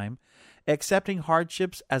at a time, accepting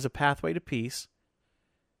hardships as a pathway to peace,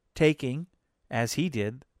 taking, as he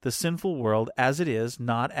did, the sinful world as it is,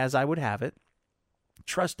 not as I would have it,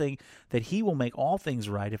 trusting that he will make all things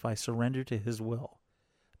right if I surrender to his will,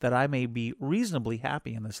 that I may be reasonably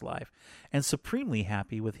happy in this life and supremely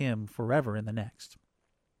happy with him forever in the next.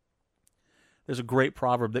 There's a great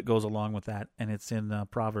proverb that goes along with that, and it's in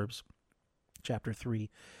Proverbs chapter 3.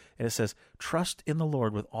 And it says, trust in the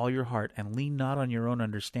Lord with all your heart and lean not on your own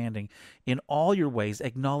understanding. In all your ways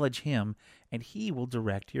acknowledge him, and he will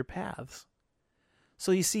direct your paths.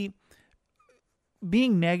 So you see,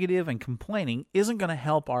 being negative and complaining isn't going to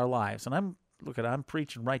help our lives. And I'm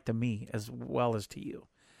preaching right to me as well as to you.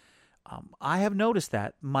 I have noticed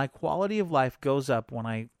that my quality of life goes up when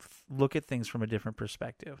I look at things from a different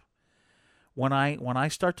perspective. When I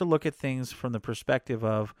start to look at things from the perspective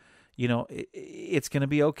of, you know, it's going to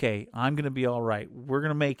be okay. I'm going to be all right. We're going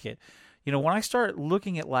to make it. You know, when I start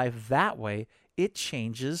looking at life that way, it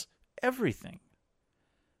changes everything.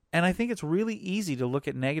 And I think it's really easy to look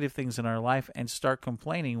at negative things in our life and start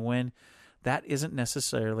complaining when that isn't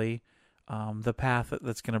necessarily the path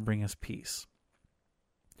that's going to bring us peace.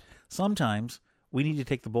 Sometimes we need to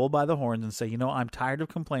take the bull by the horns and say, you know, I'm tired of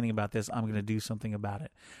complaining about this. I'm going to do something about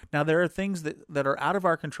it. Now, there are things that are out of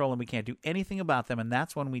our control and we can't do anything about them, and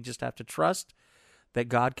that's when we just have to trust that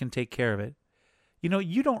God can take care of it. You know,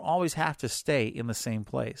 you don't always have to stay in the same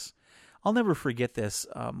place. I'll never forget this.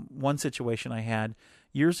 One situation I had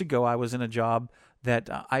years ago, I was in a job that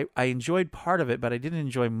I enjoyed part of it, but I didn't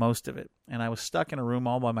enjoy most of it. And I was stuck in a room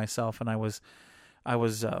all by myself, and I was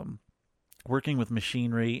working with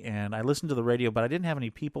machinery, and I listened to the radio, but I didn't have any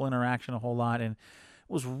people interaction a whole lot, and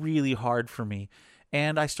it was really hard for me.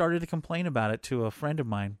 And I started to complain about it to a friend of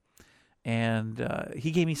mine, and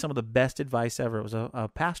he gave me some of the best advice ever. It was a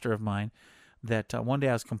pastor of mine that one day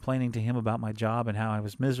I was complaining to him about my job and how I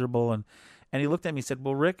was miserable, and he looked at me and said,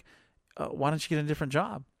 well, Rick, why don't you get a different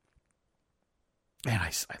job? And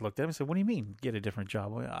I looked at him and said, what do you mean, get a different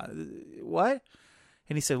job? What?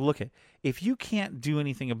 And he said, look, if you can't do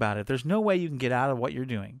anything about it, there's no way you can get out of what you're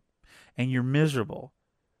doing, and you're miserable.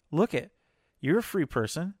 Look, you're a free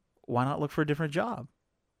person. Why not look for a different job?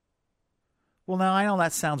 Well, now I know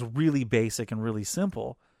that sounds really basic and really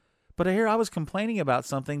simple, but here I was complaining about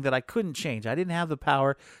something that I couldn't change. I didn't have the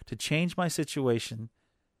power to change my situation.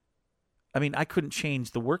 I mean, I couldn't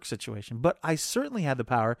change the work situation, but I certainly had the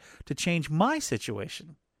power to change my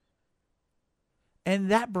situation. And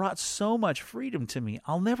that brought so much freedom to me.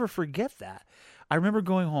 I'll never forget that. I remember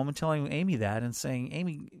going home and telling Amy that and saying,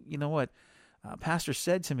 Amy, you know what Pastor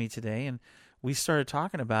said to me today? And we started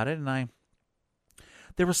talking about it, and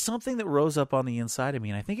there was something that rose up on the inside of me,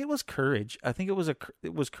 and I think it was courage. I think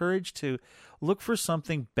it was courage to look for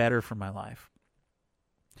something better for my life.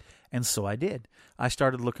 And so I did. I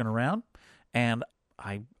started looking around, and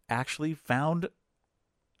I actually found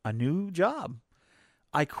a new job.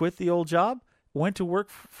 I quit the old job, went to work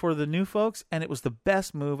for the new folks, and it was the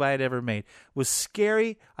best move I had ever made. It was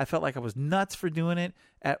scary. I felt like I was nuts for doing it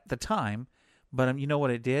at the time, but you know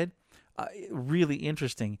what it did? Really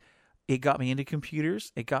interesting. It got me into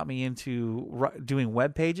computers. It got me into doing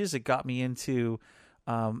web pages. It got me into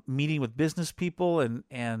meeting with business people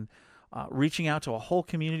and reaching out to a whole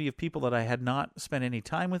community of people that I had not spent any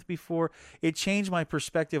time with before. It changed my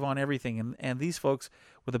perspective on everything. And these folks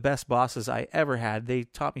were the best bosses I ever had. They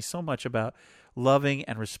taught me so much about loving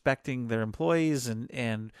and respecting their employees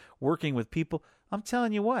and working with people. I'm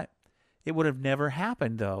telling you what, it would have never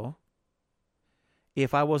happened, though,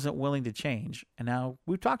 if I wasn't willing to change. And now,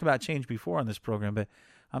 we've talked about change before on this program, but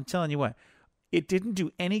I'm telling you what, it didn't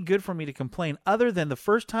do any good for me to complain, other than the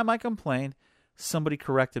first time I complained, somebody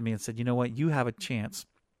corrected me and said, you know what, you have a chance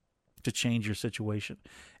to change your situation.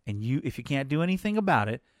 And if you can't do anything about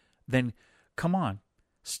it, then come on,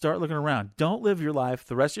 start looking around. Don't live your life,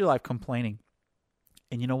 the rest of your life, complaining.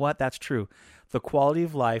 And you know what? That's true. The quality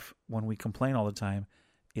of life, when we complain all the time,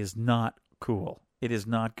 is not cool. It is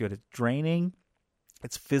not good. It's draining.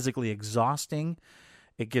 It's physically exhausting.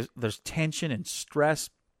 There's tension and stress.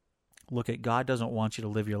 Look, God doesn't want you to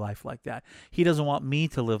live your life like that. He doesn't want me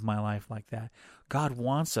to live my life like that. God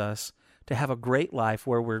wants us to have a great life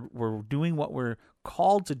where we're doing what we're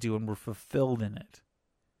called to do and we're fulfilled in it.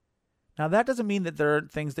 Now, that doesn't mean that there are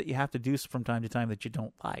things that you have to do from time to time that you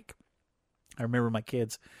don't like. I remember my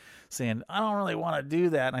kids saying, I don't really want to do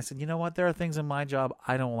that. And I said, you know what? There are things in my job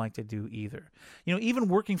I don't like to do either. You know, even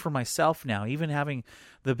working for myself now, even having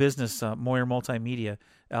the business Moyer Multimedia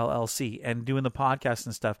LLC and doing the podcast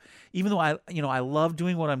and stuff, even though I love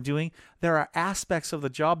doing what I'm doing, there are aspects of the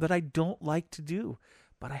job that I don't like to do,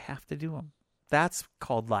 but I have to do them. That's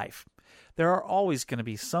called life. There are always going to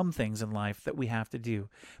be some things in life that we have to do.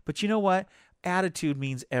 But you know what? Attitude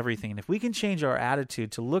means everything. And if we can change our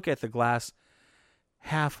attitude to look at the glass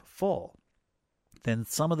half full, then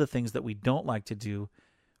some of the things that we don't like to do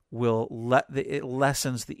it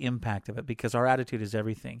lessens the impact of it, because our attitude is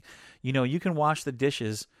everything. You know, you can wash the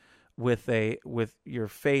dishes with your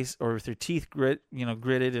face or with your teeth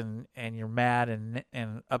gritted and you're mad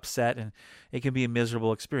and upset, and it can be a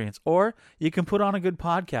miserable experience. Or you can put on a good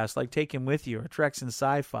podcast like Take Him With You or Treks in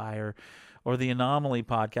Sci-Fi or the Anomaly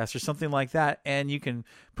podcast or something like that, and you can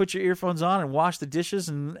put your earphones on and wash the dishes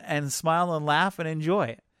and smile and laugh and enjoy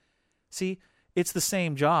it. See, it's the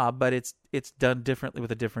same job, but it's done differently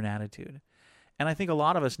with a different attitude. And I think a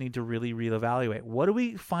lot of us need to really reevaluate. What do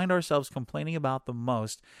we find ourselves complaining about the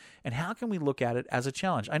most, and how can we look at it as a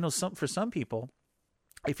challenge? I know for some people,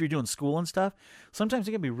 if you're doing school and stuff, sometimes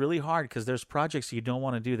it can be really hard because there's projects you don't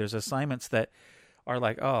want to do. There's assignments that are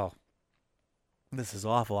like, oh, this is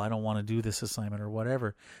awful, I don't want to do this assignment or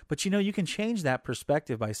whatever. But you can change that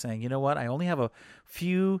perspective by saying, you know what, I only have a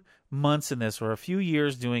few months in this or a few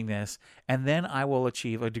years doing this, and then I will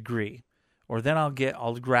achieve a degree. Or then I'll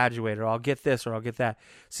graduate, or I'll get this, or I'll get that.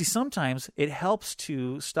 See, sometimes it helps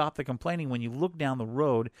to stop the complaining when you look down the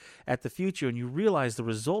road at the future and you realize the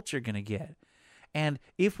results you're going to get. And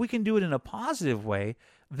if we can do it in a positive way,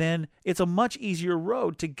 then it's a much easier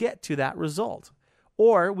road to get to that result.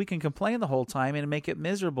 Or we can complain the whole time and make it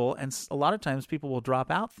miserable, and a lot of times people will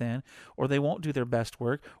drop out then, or they won't do their best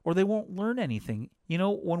work, or they won't learn anything. You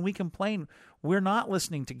know, when we complain, we're not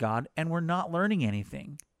listening to God, and we're not learning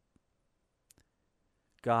anything.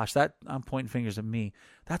 Gosh, I'm pointing fingers at me.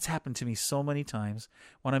 That's happened to me so many times.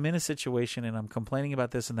 When I'm in a situation and I'm complaining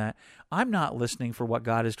about this and that, I'm not listening for what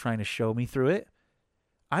God is trying to show me through it.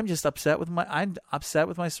 I'm just upset with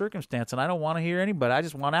my circumstance, and I don't want to hear anybody. I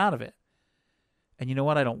just want out of it. And you know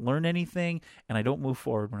what? I don't learn anything, and I don't move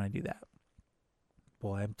forward when I do that.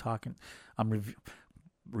 Boy, I'm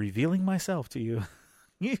revealing myself to you.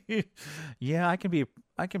 Yeah, I can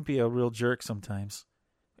be a real jerk sometimes.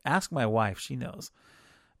 Ask my wife; she knows.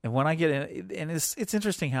 And when I get in, and it's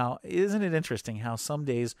interesting isn't it interesting how some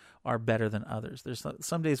days are better than others? There's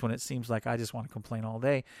some days when it seems like I just want to complain all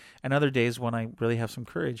day, and other days when I really have some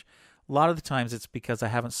courage. A lot of the times it's because I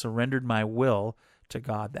haven't surrendered my will to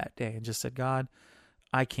God that day and just said, God,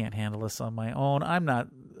 I can't handle this on my own. I'm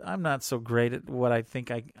not so great at what I think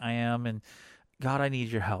I am, and God, I need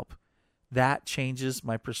your help. That changes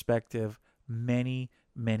my perspective many,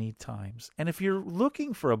 many times. And if you're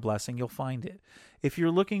looking for a blessing, you'll find it. If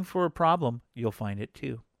you're looking for a problem, you'll find it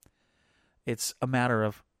too. It's a matter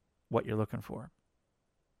of what you're looking for.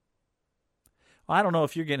 I don't know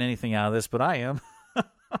if you're getting anything out of this, but I am.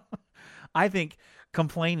 I think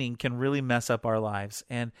complaining can really mess up our lives.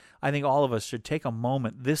 And I think all of us should take a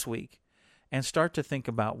moment this week and start to think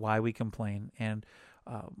about why we complain and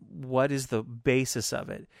what is the basis of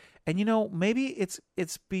it. And, maybe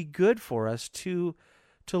it's be good for us to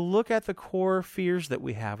look at the core fears that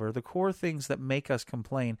we have or the core things that make us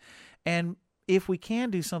complain. And if we can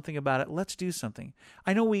do something about it, let's do something.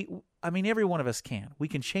 I know every one of us can. We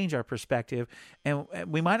can change our perspective, and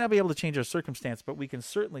we might not be able to change our circumstance, but we can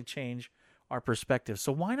certainly change our perspective.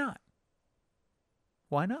 So why not?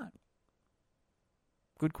 Why not?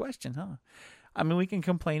 Good question, huh? We can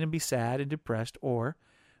complain and be sad and depressed, or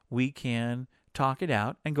we can talk it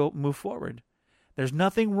out and move forward. There's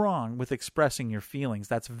nothing wrong with expressing your feelings.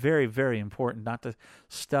 That's very, very important, not to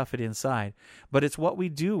stuff it inside. But it's what we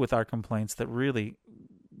do with our complaints that really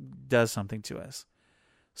does something to us.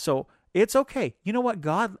 So it's okay. You know what?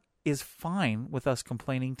 God is fine with us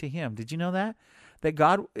complaining to him. Did you know that? That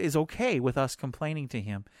God is okay with us complaining to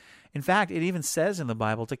him. In fact, it even says in the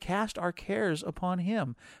Bible to cast our cares upon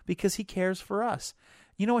him because he cares for us.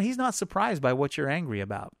 You know what? He's not surprised by what you're angry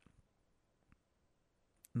about.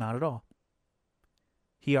 Not at all.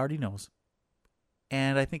 He already knows.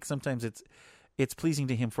 And I think sometimes it's pleasing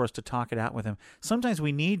to him for us to talk it out with him. Sometimes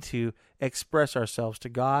we need to express ourselves to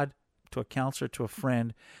God, to a counselor, to a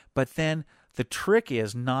friend, but then the trick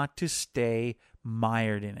is not to stay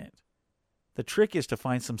mired in it. The trick is to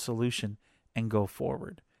find some solution and go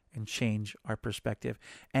forward and change our perspective.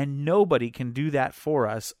 And nobody can do that for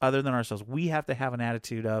us other than ourselves. We have to have an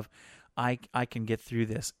attitude of, I can get through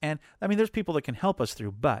this. And there's people that can help us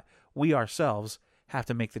through, but we ourselves have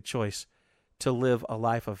to make the choice to live a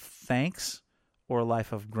life of thanks or a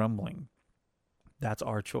life of grumbling. That's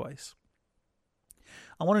our choice.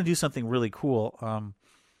 I want to do something really cool.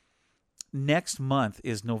 Next month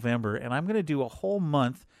is November, and I'm going to do a whole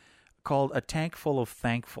month called A Tank Full of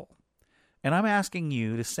Thankful. And I'm asking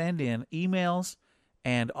you to send in emails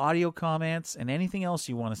and audio comments and anything else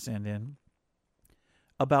you want to send in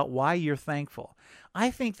about why you're thankful.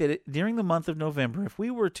 I think that during the month of November, if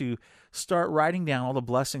we were to start writing down all the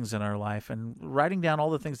blessings in our life and writing down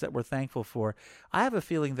all the things that we're thankful for, I have a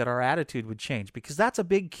feeling that our attitude would change, because that's a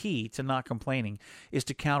big key to not complaining, is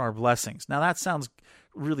to count our blessings. Now that sounds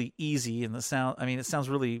really easy, and it sounds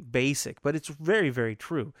really basic, but it's very, very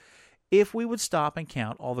true. If we would stop and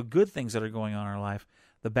count all the good things that are going on in our life,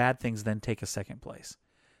 the bad things then take a second place.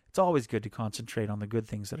 It's always good to concentrate on the good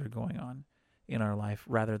things that are going on in our life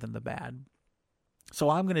rather than the bad. So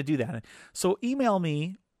I'm going to do that. So email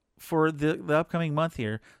me for the upcoming month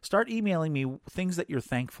here. Start emailing me things that you're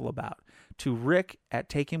thankful about to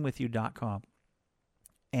rick@takehimwithyou.com.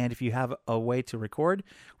 And if you have a way to record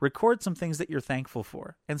some things that you're thankful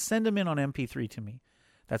for and send them in on MP3 to me.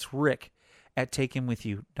 That's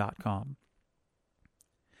rick@takehimwithyou.com.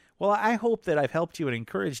 Well, I hope that I've helped you and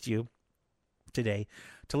encouraged you today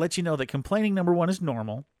to let you know that complaining, number one, is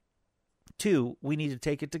normal. 2, we need to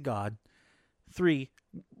take it to God. 3,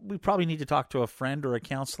 we probably need to talk to a friend or a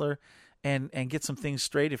counselor and get some things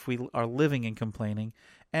straight if we are living in complaining.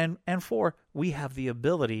 And 4, we have the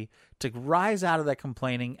ability to rise out of that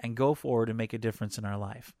complaining and go forward and make a difference in our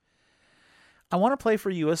life. I want to play for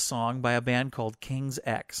you a song by a band called King's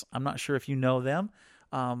X. I'm not sure if you know them,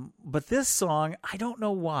 but this song, I don't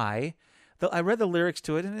know why. I read the lyrics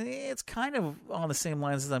to it, and it's kind of on the same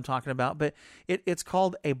lines as I'm talking about, but it's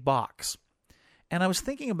called A Box. And I was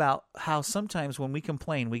thinking about how sometimes when we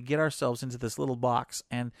complain, we get ourselves into this little box,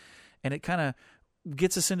 and it kind of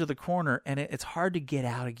gets us into the corner, and it's hard to get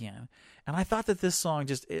out again. And I thought that this song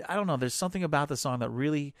I don't know, there's something about the song that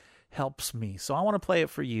really helps me. So I want to play it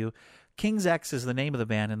for you. King's X is the name of the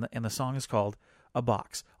band, and the song is called A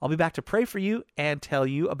Box. I'll be back to pray for you and tell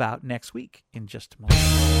you about next week in just a moment.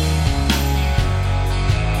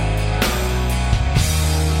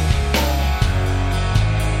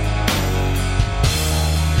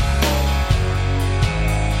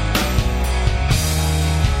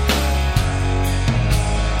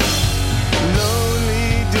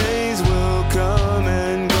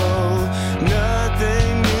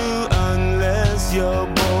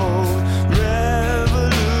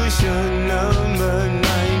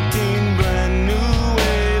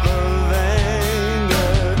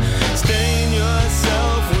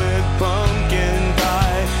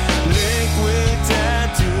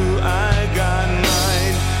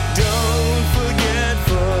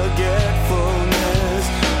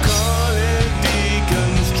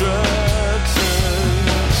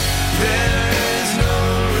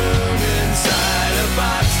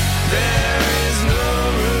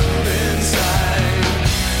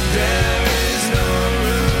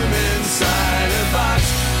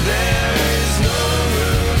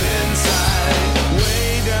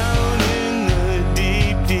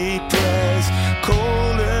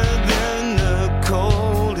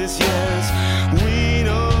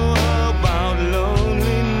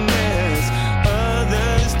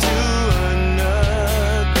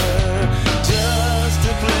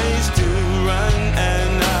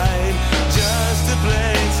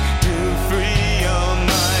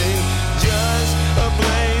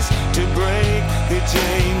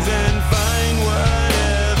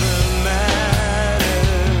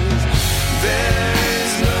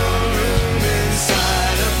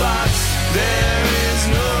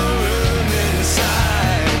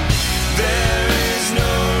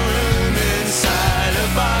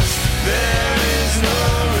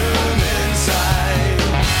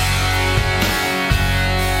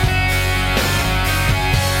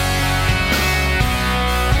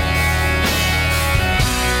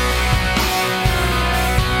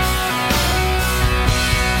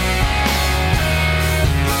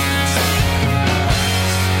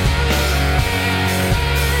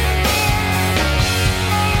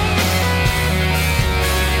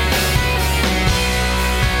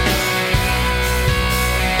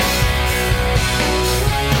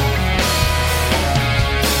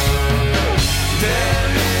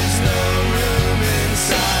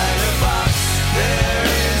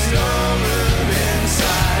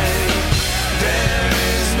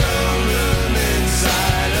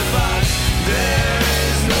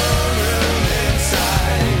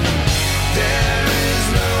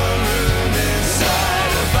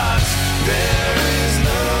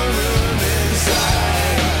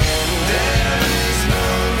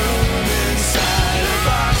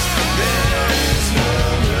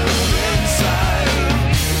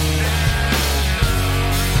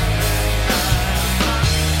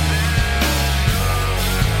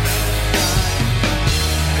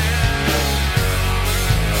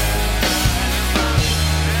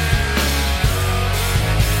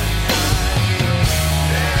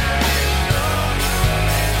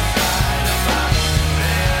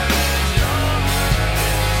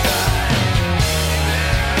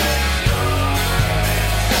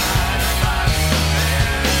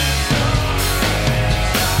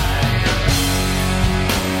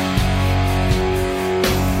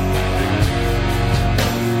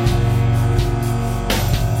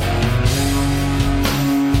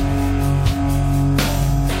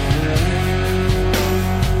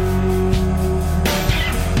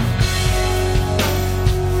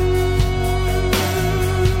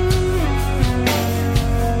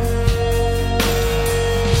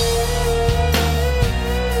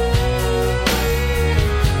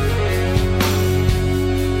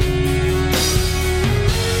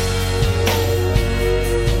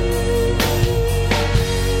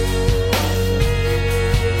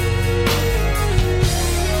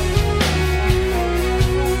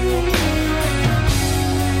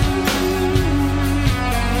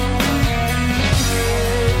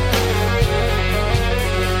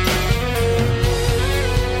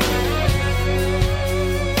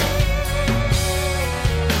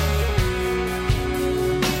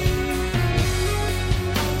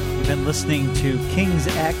 been listening to King's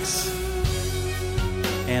X,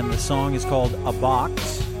 and the song is called A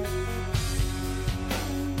Box.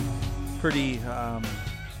 Pretty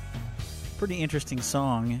interesting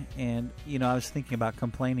song, and I was thinking about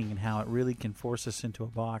complaining and how it really can force us into a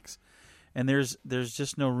box, and there's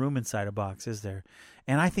just no room inside a box, is there?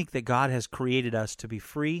 And I think that God has created us to be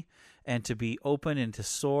free and to be open and to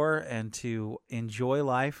soar and to enjoy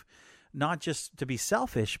life, not just to be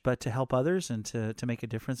selfish, but to help others and to make a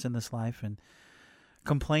difference in this life. And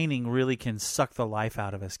complaining really can suck the life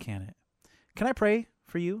out of us, can it? Can I pray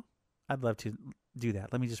for you? I'd love to do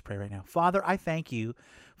that. Let me just pray right now. Father, I thank you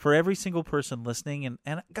for every single person listening.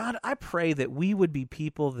 And God, I pray that we would be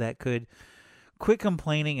people that could quit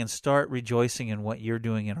complaining and start rejoicing in what you're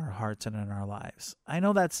doing in our hearts and in our lives. I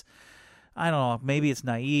know I don't know, maybe it's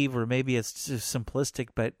naive or maybe it's just simplistic,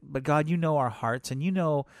 but God, you know our hearts and you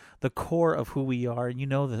know the core of who we are and you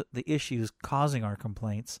know the issues causing our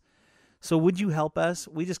complaints. So would you help us?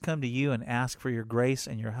 We just come to you and ask for your grace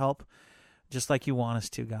and your help, just like you want us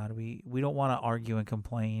to, God. We don't want to argue and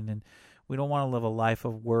complain, and we don't want to live a life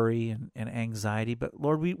of worry and anxiety, but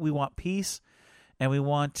Lord, we want peace and we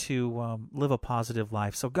want to live a positive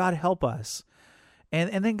life. So God, help us.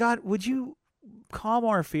 And then God, would you calm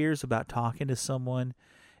our fears about talking to someone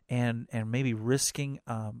and maybe risking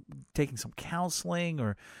taking some counseling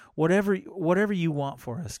or whatever you want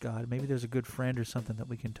for us, God. Maybe there's a good friend or something that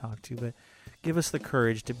we can talk to, but give us the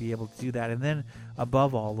courage to be able to do that. And then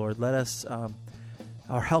above all, Lord, let us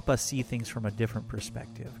or help us see things from a different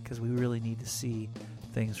perspective, because we really need to see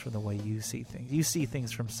things from the way you see things. You see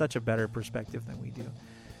things from such a better perspective than we do.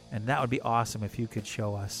 And that would be awesome if you could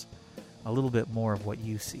show us a little bit more of what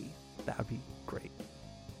you see. That would be great.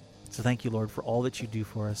 So thank you, Lord, for all that you do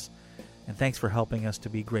for us. And thanks for helping us to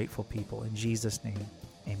be grateful people. In Jesus' name,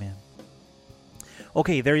 amen.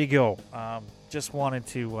 Okay, there you go. Just wanted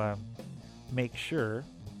to make sure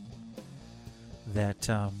that,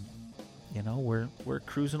 we're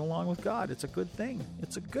cruising along with God. It's a good thing.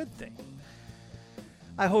 It's a good thing.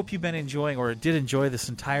 I hope you've been enjoying or did enjoy this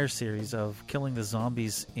entire series of killing the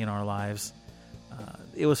zombies in our lives.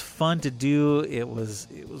 It was fun to do. It was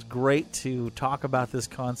great to talk about this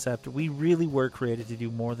concept. We really were created to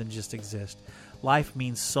do more than just exist. Life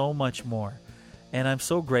means so much more. And I'm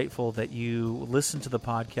so grateful that you listen to the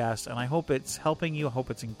podcast, and I hope it's helping you. I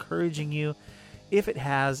hope it's encouraging you. If it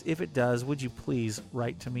does, would you please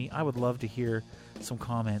write to me? I would love to hear some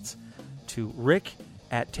comments to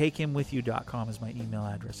rick@takehimwithyou.com is my email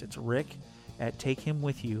address. It's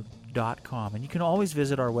rick@takehimwithyou.com. And you can always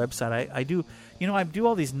visit our website. I do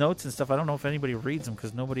all these notes and stuff. I don't know if anybody reads them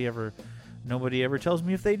because nobody ever tells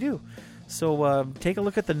me if they do. So take a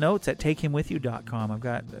look at the notes at takehimwithyou.com. I've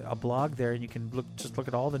got a blog there, and you can look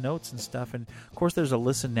at all the notes and stuff. And of course, there's a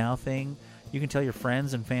listen now thing. You can tell your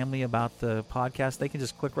friends and family about the podcast. They can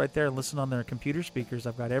just click right there and listen on their computer speakers.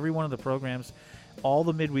 I've got every one of the programs, all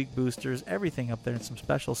the midweek boosters, everything up there, and some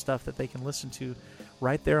special stuff that they can listen to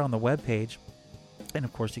right there on the webpage. And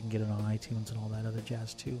of course, you can get it on iTunes and all that other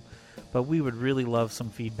jazz too. But we would really love some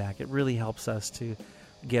feedback. It really helps us to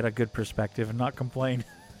get a good perspective and not complain.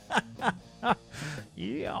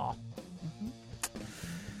 Yeah.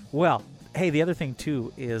 Well, hey, the other thing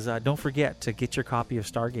too is don't forget to get your copy of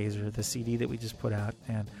Stargazer, the CD that we just put out.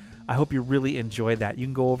 And I hope you really enjoyed that. You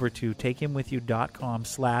can go over to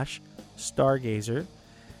takehimwithyou.com/Stargazer.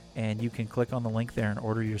 And you can click on the link there and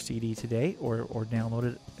order your CD today or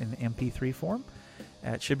download it in MP3 form.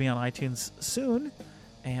 It should be on iTunes soon,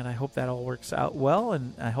 and I hope that all works out well,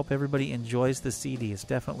 and I hope everybody enjoys the CD. It's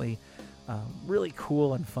definitely really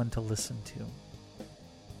cool and fun to listen to.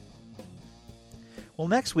 Well,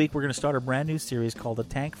 next week we're going to start a brand new series called A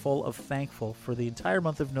Tank Full of Thankful for the entire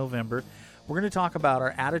month of November. We're going to talk about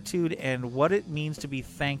our attitude and what it means to be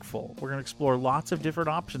thankful. We're going to explore lots of different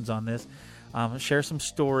options on this. Share some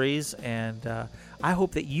stories, and I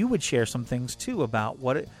hope that you would share some things too about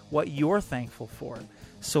what you're thankful for.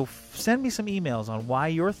 So send me some emails on why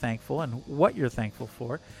you're thankful and what you're thankful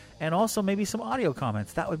for, and also maybe some audio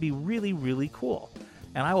comments. That would be really, really cool.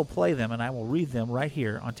 And I will play them and I will read them right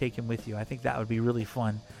here on Take Him With You. I think that would be really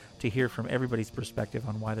fun to hear from everybody's perspective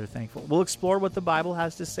on why they're thankful. We'll explore what the Bible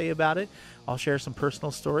has to say about it. I'll share some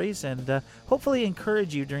personal stories and hopefully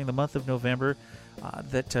encourage you during the month of November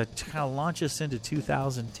that to kind of launch us into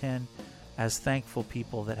 2010 as thankful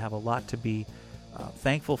people that have a lot to be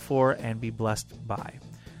thankful for and be blessed by.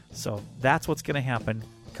 So that's what's going to happen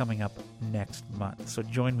coming up next month. So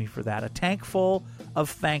join me for that. A tank full of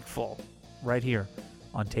thankful right here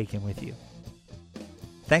on Take Him With You.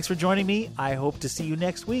 Thanks for joining me. I hope to see you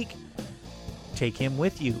next week. Take Him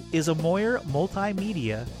With You is a Moyer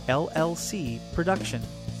Multimedia LLC production.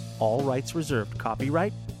 All rights reserved.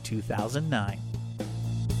 Copyright 2009.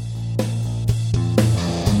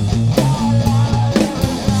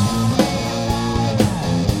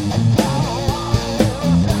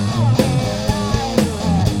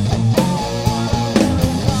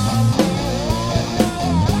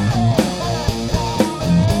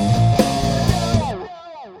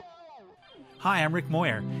 Hi, I'm Rick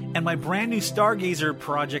Moyer, and my brand new Stargazer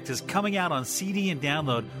project is coming out on CD and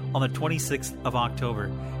download on the 26th of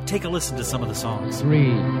October. Take a listen to some of the songs. 3,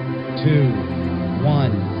 2,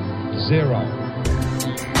 1, 0.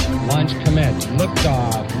 Launch commit.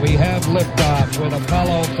 Liftoff. We have liftoff with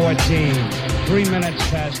Apollo 14. 3 minutes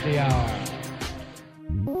past the hour.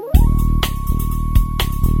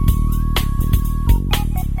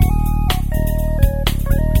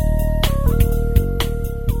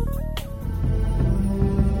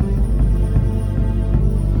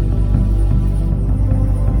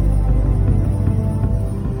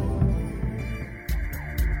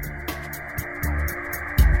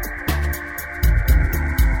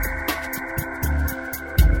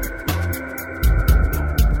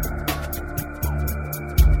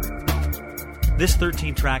 This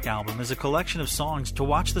 13-track album is a collection of songs to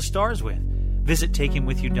watch the stars with. Visit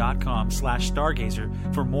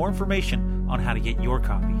takehimwithyou.com/stargazer for more information on how to get your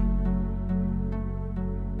copy.